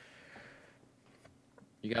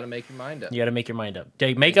 You got to make your mind up. You got to make your mind up.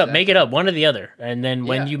 Make it up, one or the other. And then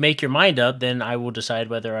when you make your mind up, then I will decide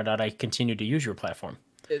whether or not I continue to use your platform.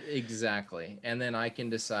 Exactly. And then I can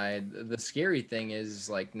decide. The scary thing is,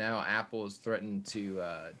 like, now Apple has threatened to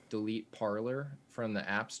delete Parler from the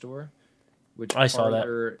App Store, which I saw that.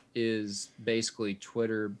 Parler is basically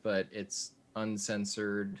Twitter, but it's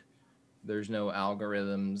uncensored. There's no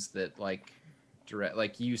algorithms that, like, direct,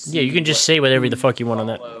 like, you see. Yeah, you can just say whatever the fuck you want on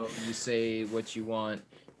that. You say what you want,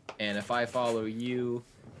 and if I follow you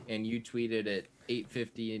and you tweeted at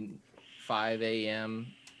 8:55 a.m.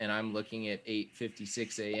 and I'm looking at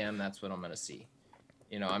 8:56 a.m., that's what I'm going to see.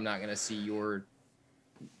 You know, I'm not going to see your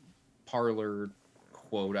Parler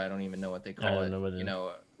quote. I don't even know what they call it. You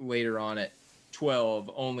know, later on at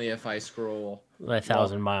 12, only if I scroll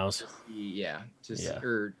 1,000 miles.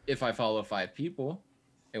 Or if I follow 5 people,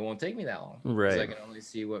 it won't take me that long. Right. Because I can only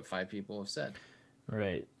see what 5 people have said.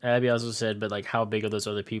 Right. Abby also said, but like, how big are those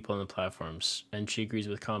other people on the platforms? And she agrees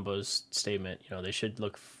with Combo's statement. You know, they should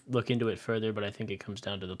look into it further, but I think it comes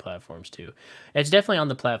down to the platforms too. It's definitely on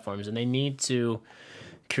the platforms, and they need to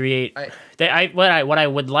create. What I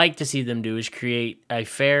would like to see them do is create a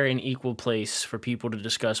fair and equal place for people to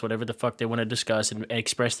discuss whatever the fuck they want to discuss and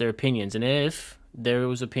express their opinions. And if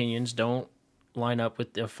those opinions don't line up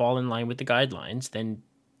with, fall in line with the guidelines, then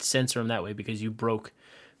censor them that way, because you broke.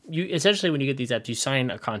 You essentially, when you get these apps, you sign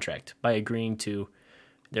a contract by agreeing to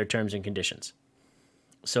their terms and conditions.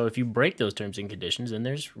 So if you break those terms and conditions, then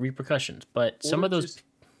there's repercussions. But some of those.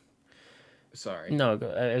 Sorry. No,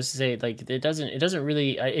 I was to say, like, it doesn't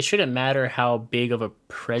really. It shouldn't matter how big of a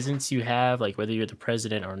presence you have, like whether you're the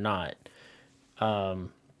president or not. And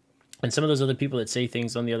some of those other people that say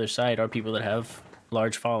things on the other side are people that have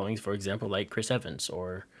large followings, for example, like Chris Evans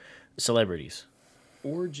or celebrities.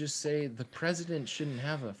 Or just say the president shouldn't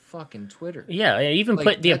have a fucking Twitter. Yeah, even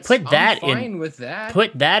like, put that I'm fine with that.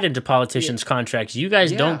 Put that into politicians' contracts. You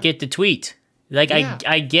guys don't get to tweet. Like,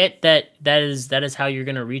 I get that is how you're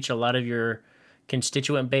gonna reach a lot of your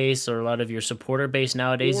constituent base or a lot of your supporter base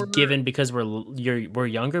nowadays, given because we're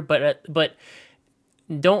younger. But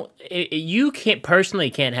you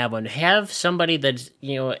can't have one. Have somebody that's,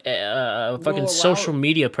 you know, a fucking social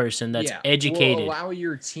media person that's educated. Allow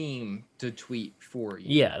your team to tweet for you.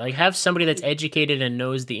 Yeah, like, have somebody that's educated and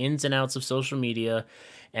knows the ins and outs of social media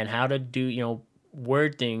and how to do, you know,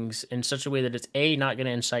 word things in such a way that it's A, not going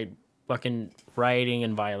to incite fucking rioting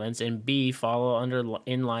and violence, and B, follow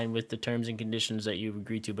in line with the terms and conditions that you've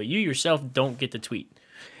agreed to. But you yourself don't get to tweet.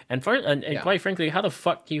 And quite frankly, how the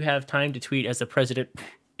fuck do you have time to tweet as the president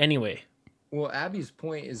anyway? Well, Abby's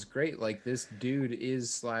point is great. Like, this dude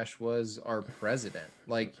was our president.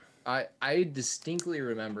 Like, I distinctly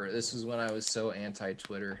remember, this was when I was so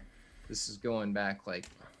anti-Twitter. This is going back, like,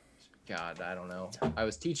 God, I don't know. I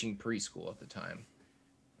was teaching preschool at the time.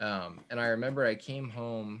 And I remember I came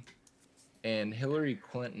home and Hillary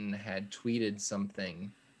Clinton had tweeted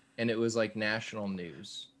something, and it was like national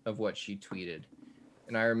news of what she tweeted.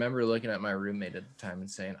 And I remember looking at my roommate at the time and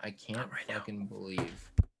saying, I can't fucking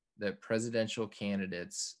believe that presidential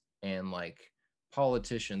candidates and, like,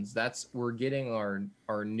 politicians, we're getting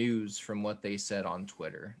our news from what they said on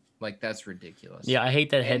Twitter. Like, that's ridiculous. Yeah, I hate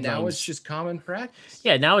that headlines. And now it's just common practice.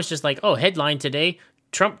 Yeah, now it's just like, oh, headline today,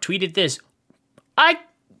 Trump tweeted this. I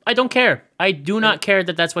don't care. I do not care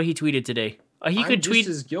that that's what he tweeted today. He could tweet.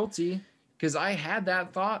 I'm just as guilty, because I had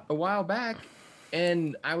that thought a while back,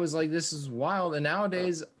 and I was like, this is wild. And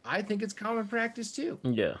nowadays, I think it's common practice too.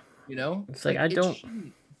 Yeah. You know? It's like I don't.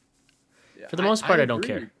 For the most part, I don't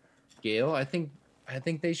care. Gail, I think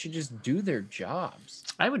they should just do their jobs.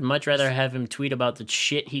 I would much rather have him tweet about the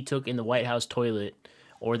shit he took in the White House toilet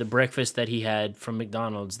or the breakfast that he had from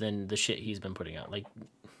McDonald's than the shit he's been putting out. Like,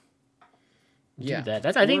 do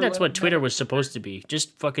that. I think that's what Twitter was supposed to be.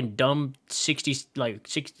 Just fucking dumb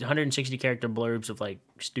 160 character blurbs of, like,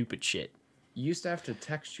 stupid shit. You used to have to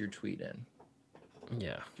text your tweet in.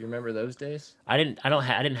 Yeah. Do you remember those days? I didn't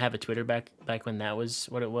have a Twitter back when that was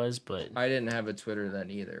what it was, but I didn't have a Twitter then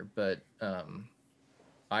either, but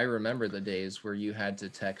I remember the days where you had to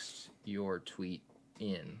text your tweet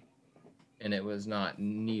in, and it was not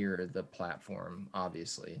near the platform,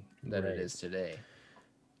 obviously, that it is today.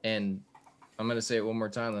 And I'm going to say it one more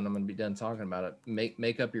time, then I'm going to be done talking about it.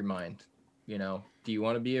 Make up your mind. You know, do you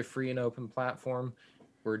want to be a free and open platform,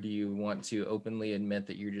 or do you want to openly admit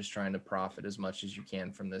that you're just trying to profit as much as you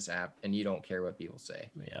can from this app and you don't care what people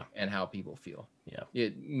say and how people feel? Yeah.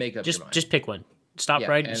 Make up your mind. Just pick one. Stop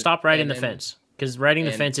riding the fence, because riding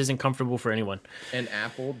the fence isn't comfortable for anyone. And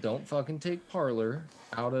Apple, don't fucking take Parler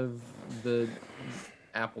out of the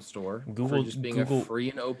Apple Store for just being a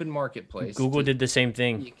free and open marketplace. Google did the same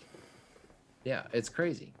thing. Yeah, it's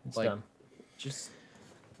crazy. It's like, dumb. just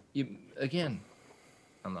you again.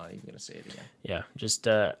 I'm not even gonna say it again. Yeah, just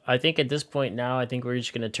I think at this point now, I think we're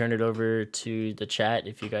just gonna turn it over to the chat.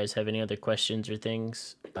 If you guys have any other questions or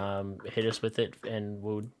things, hit us with it, and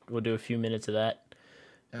we'll do a few minutes of that.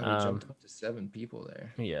 Yeah, we jumped up to 7 people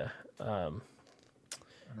there. Yeah. I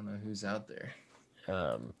don't know who's out there.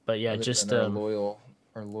 But yeah, Other just than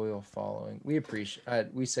our loyal following. We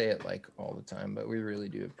appreciate. We say it like all the time, but we really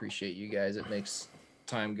do appreciate you guys. It makes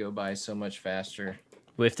time go by so much faster.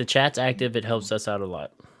 if the chat's active, it helps us out a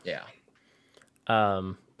lot. Yeah.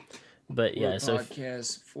 But yeah, so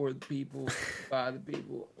podcast for the people, by the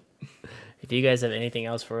people. if you guys have anything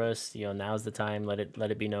else for us, now's the time. Let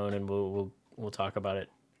it be known, and we'll talk about it.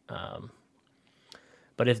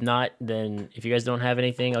 But if not, then if you guys don't have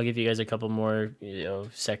anything, I'll give you guys a couple more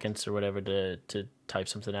seconds or whatever to type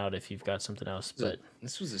something out if you've got something else. But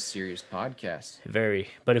this was a serious podcast. Very.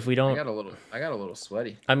 But if we don't, I got a little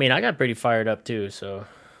sweaty. I mean, I got pretty fired up too. So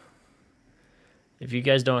if you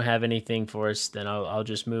guys don't have anything for us, then I'll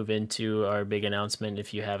just move into our big announcement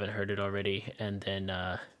if you haven't heard it already, and then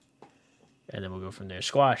we'll go from there.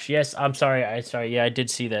 Squash. Yes, I'm sorry. Yeah, I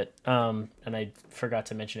did see that. And I forgot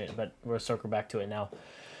to mention it, but we'll circle back to it now.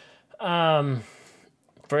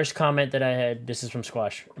 First comment that I had, this is from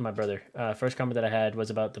Squash, my brother. First comment that I had was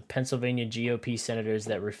about the Pennsylvania GOP senators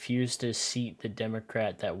that refused to seat the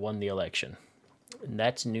Democrat that won the election. And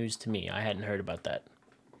that's news to me. I hadn't heard about that.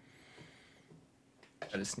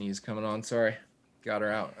 Got a sneeze coming on. Sorry. Got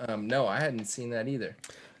her out. No, I hadn't seen that either.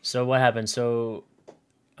 So what happened? So,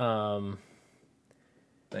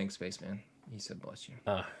 thanks, Spaceman. He said bless you.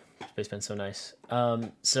 Spaceman's so nice.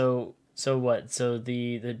 So what? So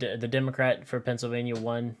the Democrat for Pennsylvania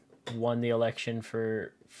won the election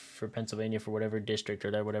for Pennsylvania for whatever district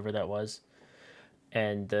or whatever that was,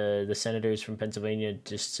 and the senators from Pennsylvania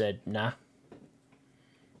just said nah.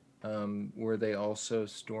 Were they also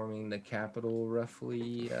storming the Capitol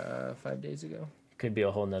roughly 5 days ago? Could be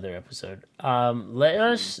a whole nother episode.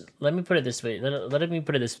 Let me put it this way. Let me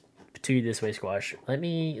put it to you this way, Squash. Let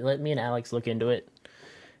me and Alex look into it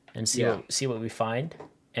and see what we find.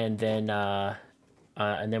 And then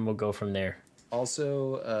we'll go from there.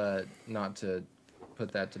 Also, not to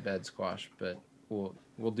put that to bed, Squash, but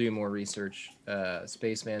we'll do more research.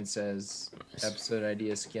 Spaceman says episode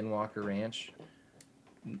idea Skinwalker Ranch.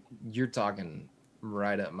 You're talking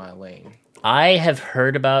right up my lane. I have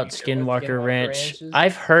heard about Skinwalker Ranch.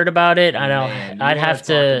 I've heard about it. I know. I'd have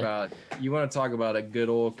to. You want to talk about a good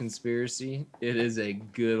old conspiracy? It is a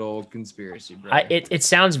good old conspiracy, bro. It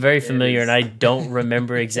sounds very familiar, and I don't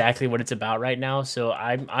remember exactly what it's about right now. So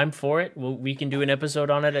I'm for it. We can do an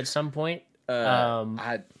episode on it at some point.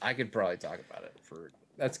 I could probably talk about it for.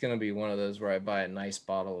 That's gonna be one of those where I buy a nice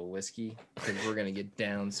bottle of whiskey because we're gonna get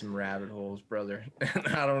down some rabbit holes, brother.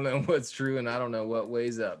 I don't know what's true and I don't know what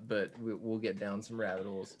weighs up, but we'll get down some rabbit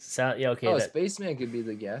holes. Okay. Oh, Spaceman could be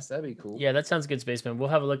the guest. That'd be cool. Yeah, that sounds good, Spaceman. We'll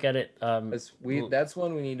have a look at it. That's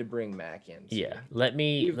one we need to bring Mac in. So. Yeah, let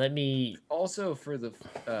me. Also, for the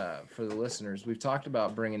listeners, we've talked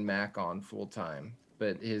about bringing Mac on full time,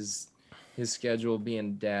 but his schedule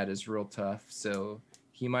being dad is real tough, so.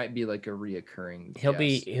 He might be like a reoccurring. He'll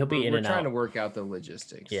be in and out. We're trying to work out the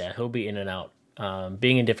logistics. Yeah, he'll be in and out.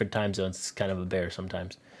 Being in different time zones is kind of a bear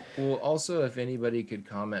sometimes. Well, also, if anybody could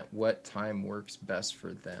comment what time works best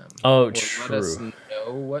for them. Oh, or true. Let us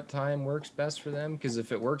know what time works best for them, because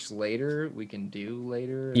if it works later, we can do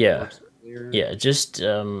later. Yeah. Yeah, just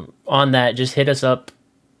on that, just hit us up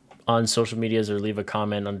on social medias or leave a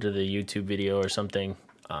comment under the YouTube video or something,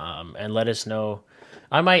 and let us know.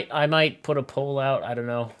 I might put a poll out. I don't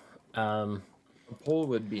know. A poll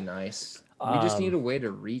would be nice. We just need a way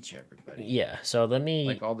to reach everybody. Yeah. So let me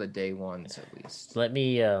like all the day ones at least. Let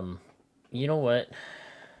me you know what?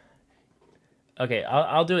 Okay,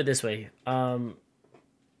 I'll do it this way.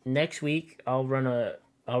 Next week I'll run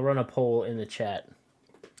a poll in the chat.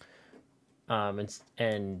 And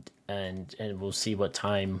we'll see what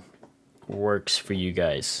time works for you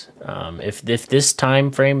guys. If this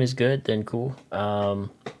time frame is good, then cool.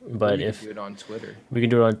 But we if can do it on Twitter, we can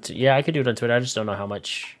do it on yeah, I could do it on Twitter. I just don't know how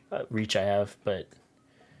much reach I have, but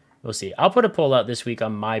we'll see. I'll put a poll out this week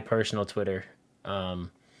on my personal Twitter, and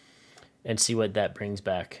see what that brings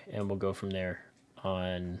back, and we'll go from there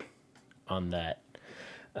on that.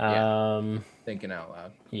 Thinking out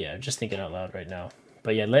loud. Yeah, just thinking out loud right now.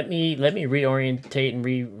 But yeah, let me reorientate and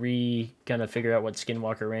re kind of figure out what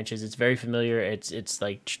Skinwalker Ranch is. It's very familiar. It's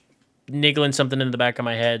like niggling something in the back of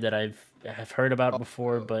my head that I've heard about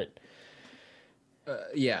before. But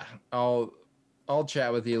yeah, I'll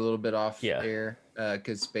chat with you a little bit off air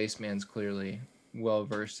because Spaceman's clearly well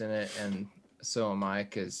versed in it, and So am I,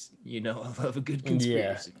 because I love a good Yeah.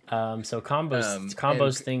 conspiracy. So Combo's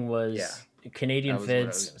And thing yeah, was Canadian that was what I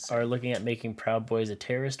was feds gonna say. are looking at making Proud Boys a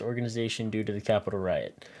terrorist organization due to the Capitol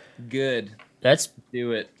riot. Good. That's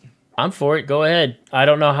Do it. I'm for it. Go ahead. I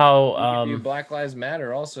don't know You how. can do Black Lives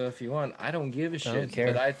Matter also if you want. I don't give a I don't shit. care.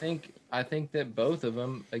 But I think that both of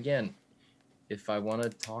them, again, if I want to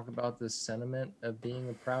talk about the sentiment of being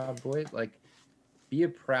a proud boy, like, be a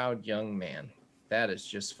proud young man. That is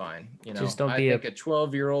just fine. Just don't I be think a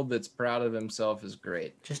 12-year-old that's proud of himself is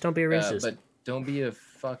great. Just don't be a racist. But don't be a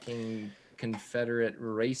fucking Confederate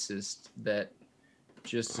racist that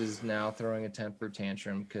just is now throwing a temper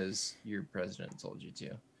tantrum because your president told you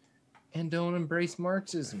to. And don't embrace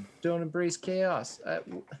Marxism. Don't embrace chaos.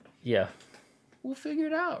 Yeah. We'll figure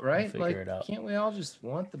it out, right? Figure it out. Can't we all just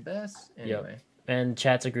want the best? Anyway. Yep. And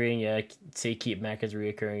chat's agreeing. Yeah, say keep Mac as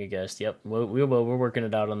reoccurring guest. Yep, we will. We're working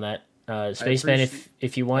it out on that. Spaceman,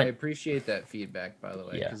 if you want, I appreciate that feedback, by the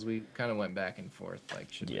way, Yeah. because we kind of went back and forth.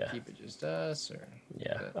 Like, should we keep it just us or?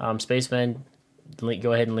 Yeah. Spaceman,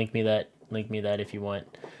 go ahead and link me that. Link me that if you want.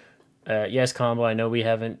 Yes, Combo. I know we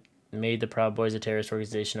haven't made the Proud Boys a terrorist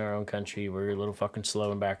organization in our own country. We're a little fucking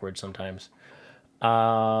slow and backwards sometimes.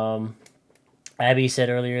 Abby said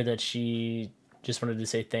earlier that she just wanted to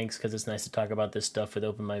say thanks because it's nice to talk about this stuff with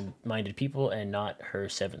open-minded people and not her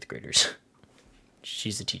 7th graders.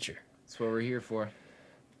 She's a teacher. That's what we're here for.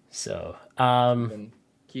 So,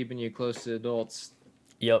 keeping you close to adults.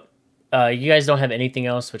 Yep. You guys don't have anything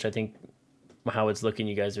else, which I think how it's looking,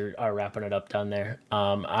 you guys are wrapping it up down there.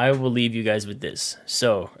 I will leave you guys with this.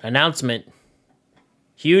 So, announcement.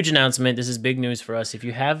 Huge announcement. This is big news for us. If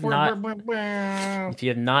you have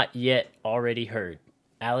not yet already heard,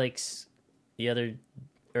 Alex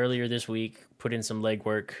earlier this week put in some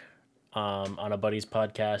legwork on a buddy's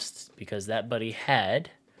podcast because that buddy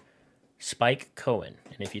had Spike Cohen.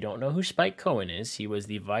 And if you don't know who Spike Cohen is, he was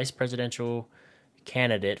the vice presidential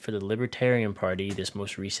candidate for the Libertarian Party this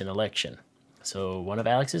most recent election. So one of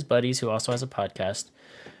Alex's buddies, who also has a podcast,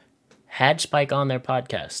 had Spike on their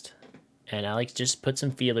podcast. And Alex just put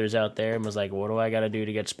some feelers out there and was like, what do I got to do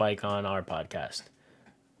to get Spike on our podcast?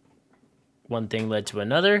 One thing led to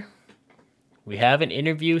another. We have an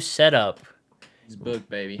interview set up. He's booked,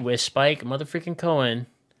 baby. With Spike motherfucking Cohen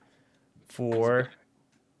for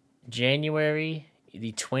January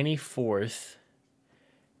the 24th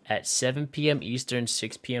at 7 p.m. Eastern,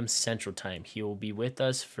 6 p.m. Central Time. He will be with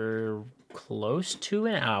us for close to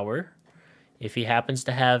an hour. If he happens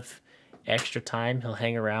to have extra time, he'll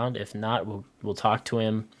hang around. If not, we'll talk to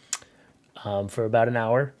him for about an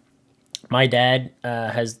hour. My dad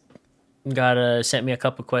has sent me a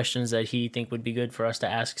couple questions that he think would be good for us to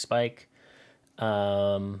ask Spike.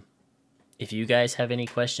 If you guys have any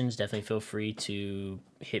questions, definitely feel free to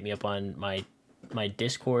hit me up on my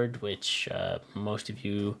Discord, which most of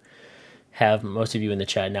you in the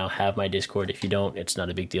chat now have my Discord. If you don't, it's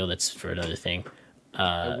not a big deal. That's for another thing.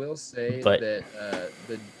 I will say that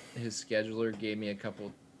his scheduler gave me a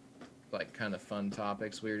couple kind of fun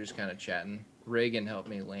topics. We were just kind of chatting. Reagan helped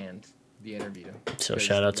me land the interview. So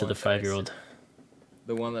shout out to the 5-year-old.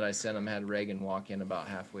 The one that I sent him had Reagan walk in about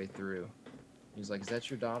halfway through. He was like, "Is that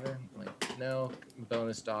your daughter?" I'm like, "No,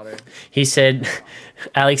 bonus daughter." He said,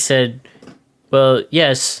 Alex said, "Well,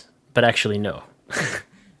 yes, but actually no."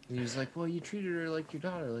 He was like, "Well, you treated her like your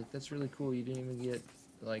daughter. Like, that's really cool. You didn't even get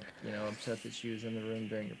upset that she was in the room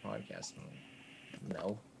during your podcast." I'm like,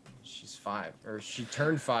 "No, she's 5, or she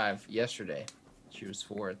turned 5 yesterday. She was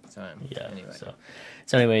 4 at the time." Yeah. Anyway.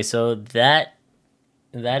 So that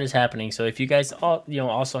is happening. So if you guys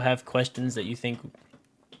also have questions that you think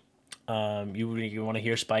you want to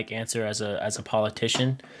hear Spike answer as a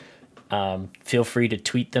politician, feel free to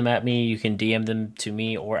tweet them at me. You can DM them to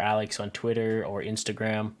me or Alex on Twitter or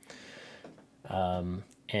Instagram.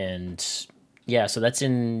 And yeah, so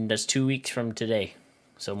that's 2 weeks from today.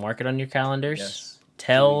 So mark it on your calendars. Yes.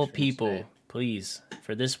 Tell people, please.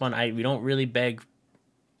 For this one, we don't really beg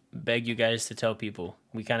you guys to tell people.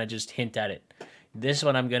 We kind of just hint at it. This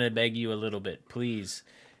one, I'm gonna beg you a little bit, please.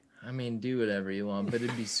 I mean, do whatever you want, but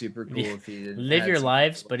it'd be super cool if you live your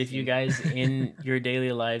lives. But if you guys in your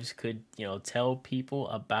daily lives could, tell people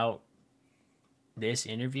about this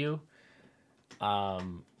interview,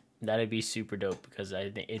 that'd be super dope because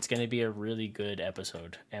I think it's gonna be a really good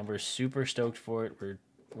episode, and we're super stoked for it.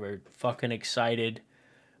 We're fucking excited,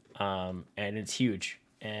 and it's huge,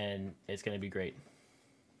 and it's gonna be great.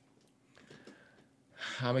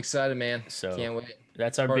 I'm excited, man. So can't wait.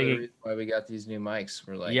 That's our Part of the big. reason why we got these new mics.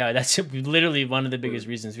 We're like, yeah, that's literally one of the biggest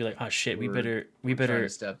reasons. We're like, oh shit, we better trying to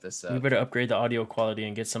step this up. We better upgrade the audio quality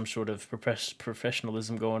and get some sort of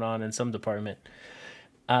professionalism going on in some department.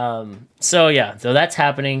 So yeah, so that's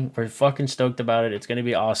happening. We're fucking stoked about it. It's gonna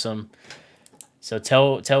be awesome. So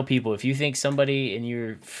tell people if you think somebody in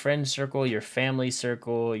your friend circle, your family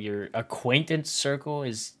circle, your acquaintance circle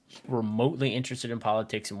is remotely interested in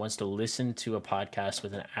politics and wants to listen to a podcast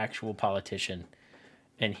with an actual politician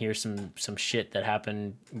and hear some shit that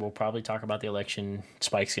happened. We'll probably talk about the election.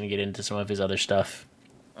 Spike's gonna get into some of his other stuff.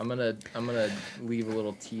 I'm gonna leave a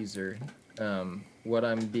little teaser. What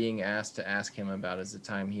I'm being asked to ask him about is the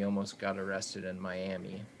time he almost got arrested in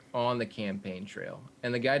Miami on the campaign trail,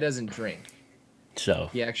 and the guy doesn't drink. So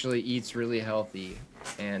He actually eats really healthy,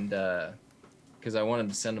 and because I wanted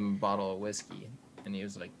to send him a bottle of whiskey, and he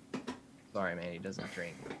was like, "Sorry, man, he doesn't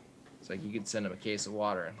drink." It's like you could send him a case of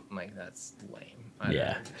water. I'm like, that's lame.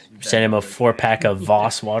 yeah, send him a 4-pack of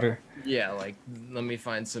Voss water. Yeah, like let me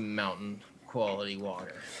find some mountain quality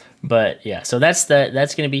water. But yeah, so that's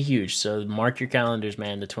gonna be huge. So mark your calendars,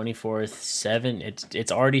 man. The 24th, 7.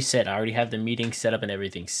 It's already set. I already have the meeting set up and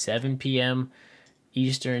everything. 7 p.m.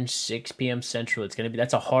 Eastern, 6 p.m. Central.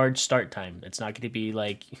 That's a hard start time. It's not gonna be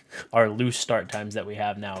like our loose start times that we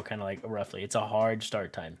have now, kind of like roughly. It's a hard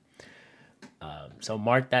start time. So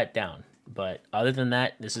mark that down. But other than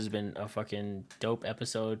that, this has been a fucking dope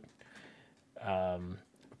episode.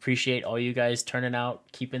 Appreciate all you guys turning out,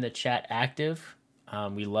 keeping the chat active.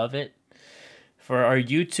 We love it. For our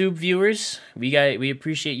YouTube viewers, we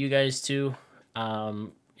appreciate you guys too.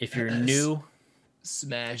 If you're new,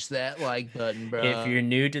 smash that like button, bro. if you're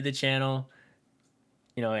new to the channel,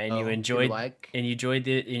 and you enjoyed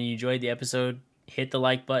the episode, hit the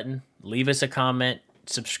like button, leave us a comment,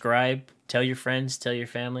 subscribe, tell your friends, tell your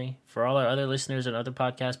family. For all our other listeners on other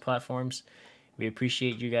podcast platforms, we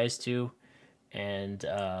appreciate you guys too. And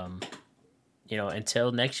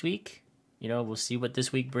until next week, we'll see what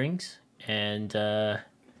this week brings, and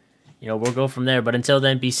we'll go from there. But until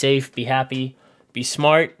then, be safe, be happy, be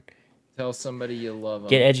smart. Tell somebody you love them.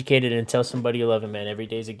 Get educated and tell somebody you love them, man. Every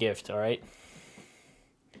day's a gift, all right?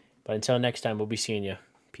 But until next time, we'll be seeing you.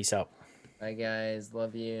 Peace out. Bye, guys.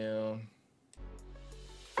 Love you.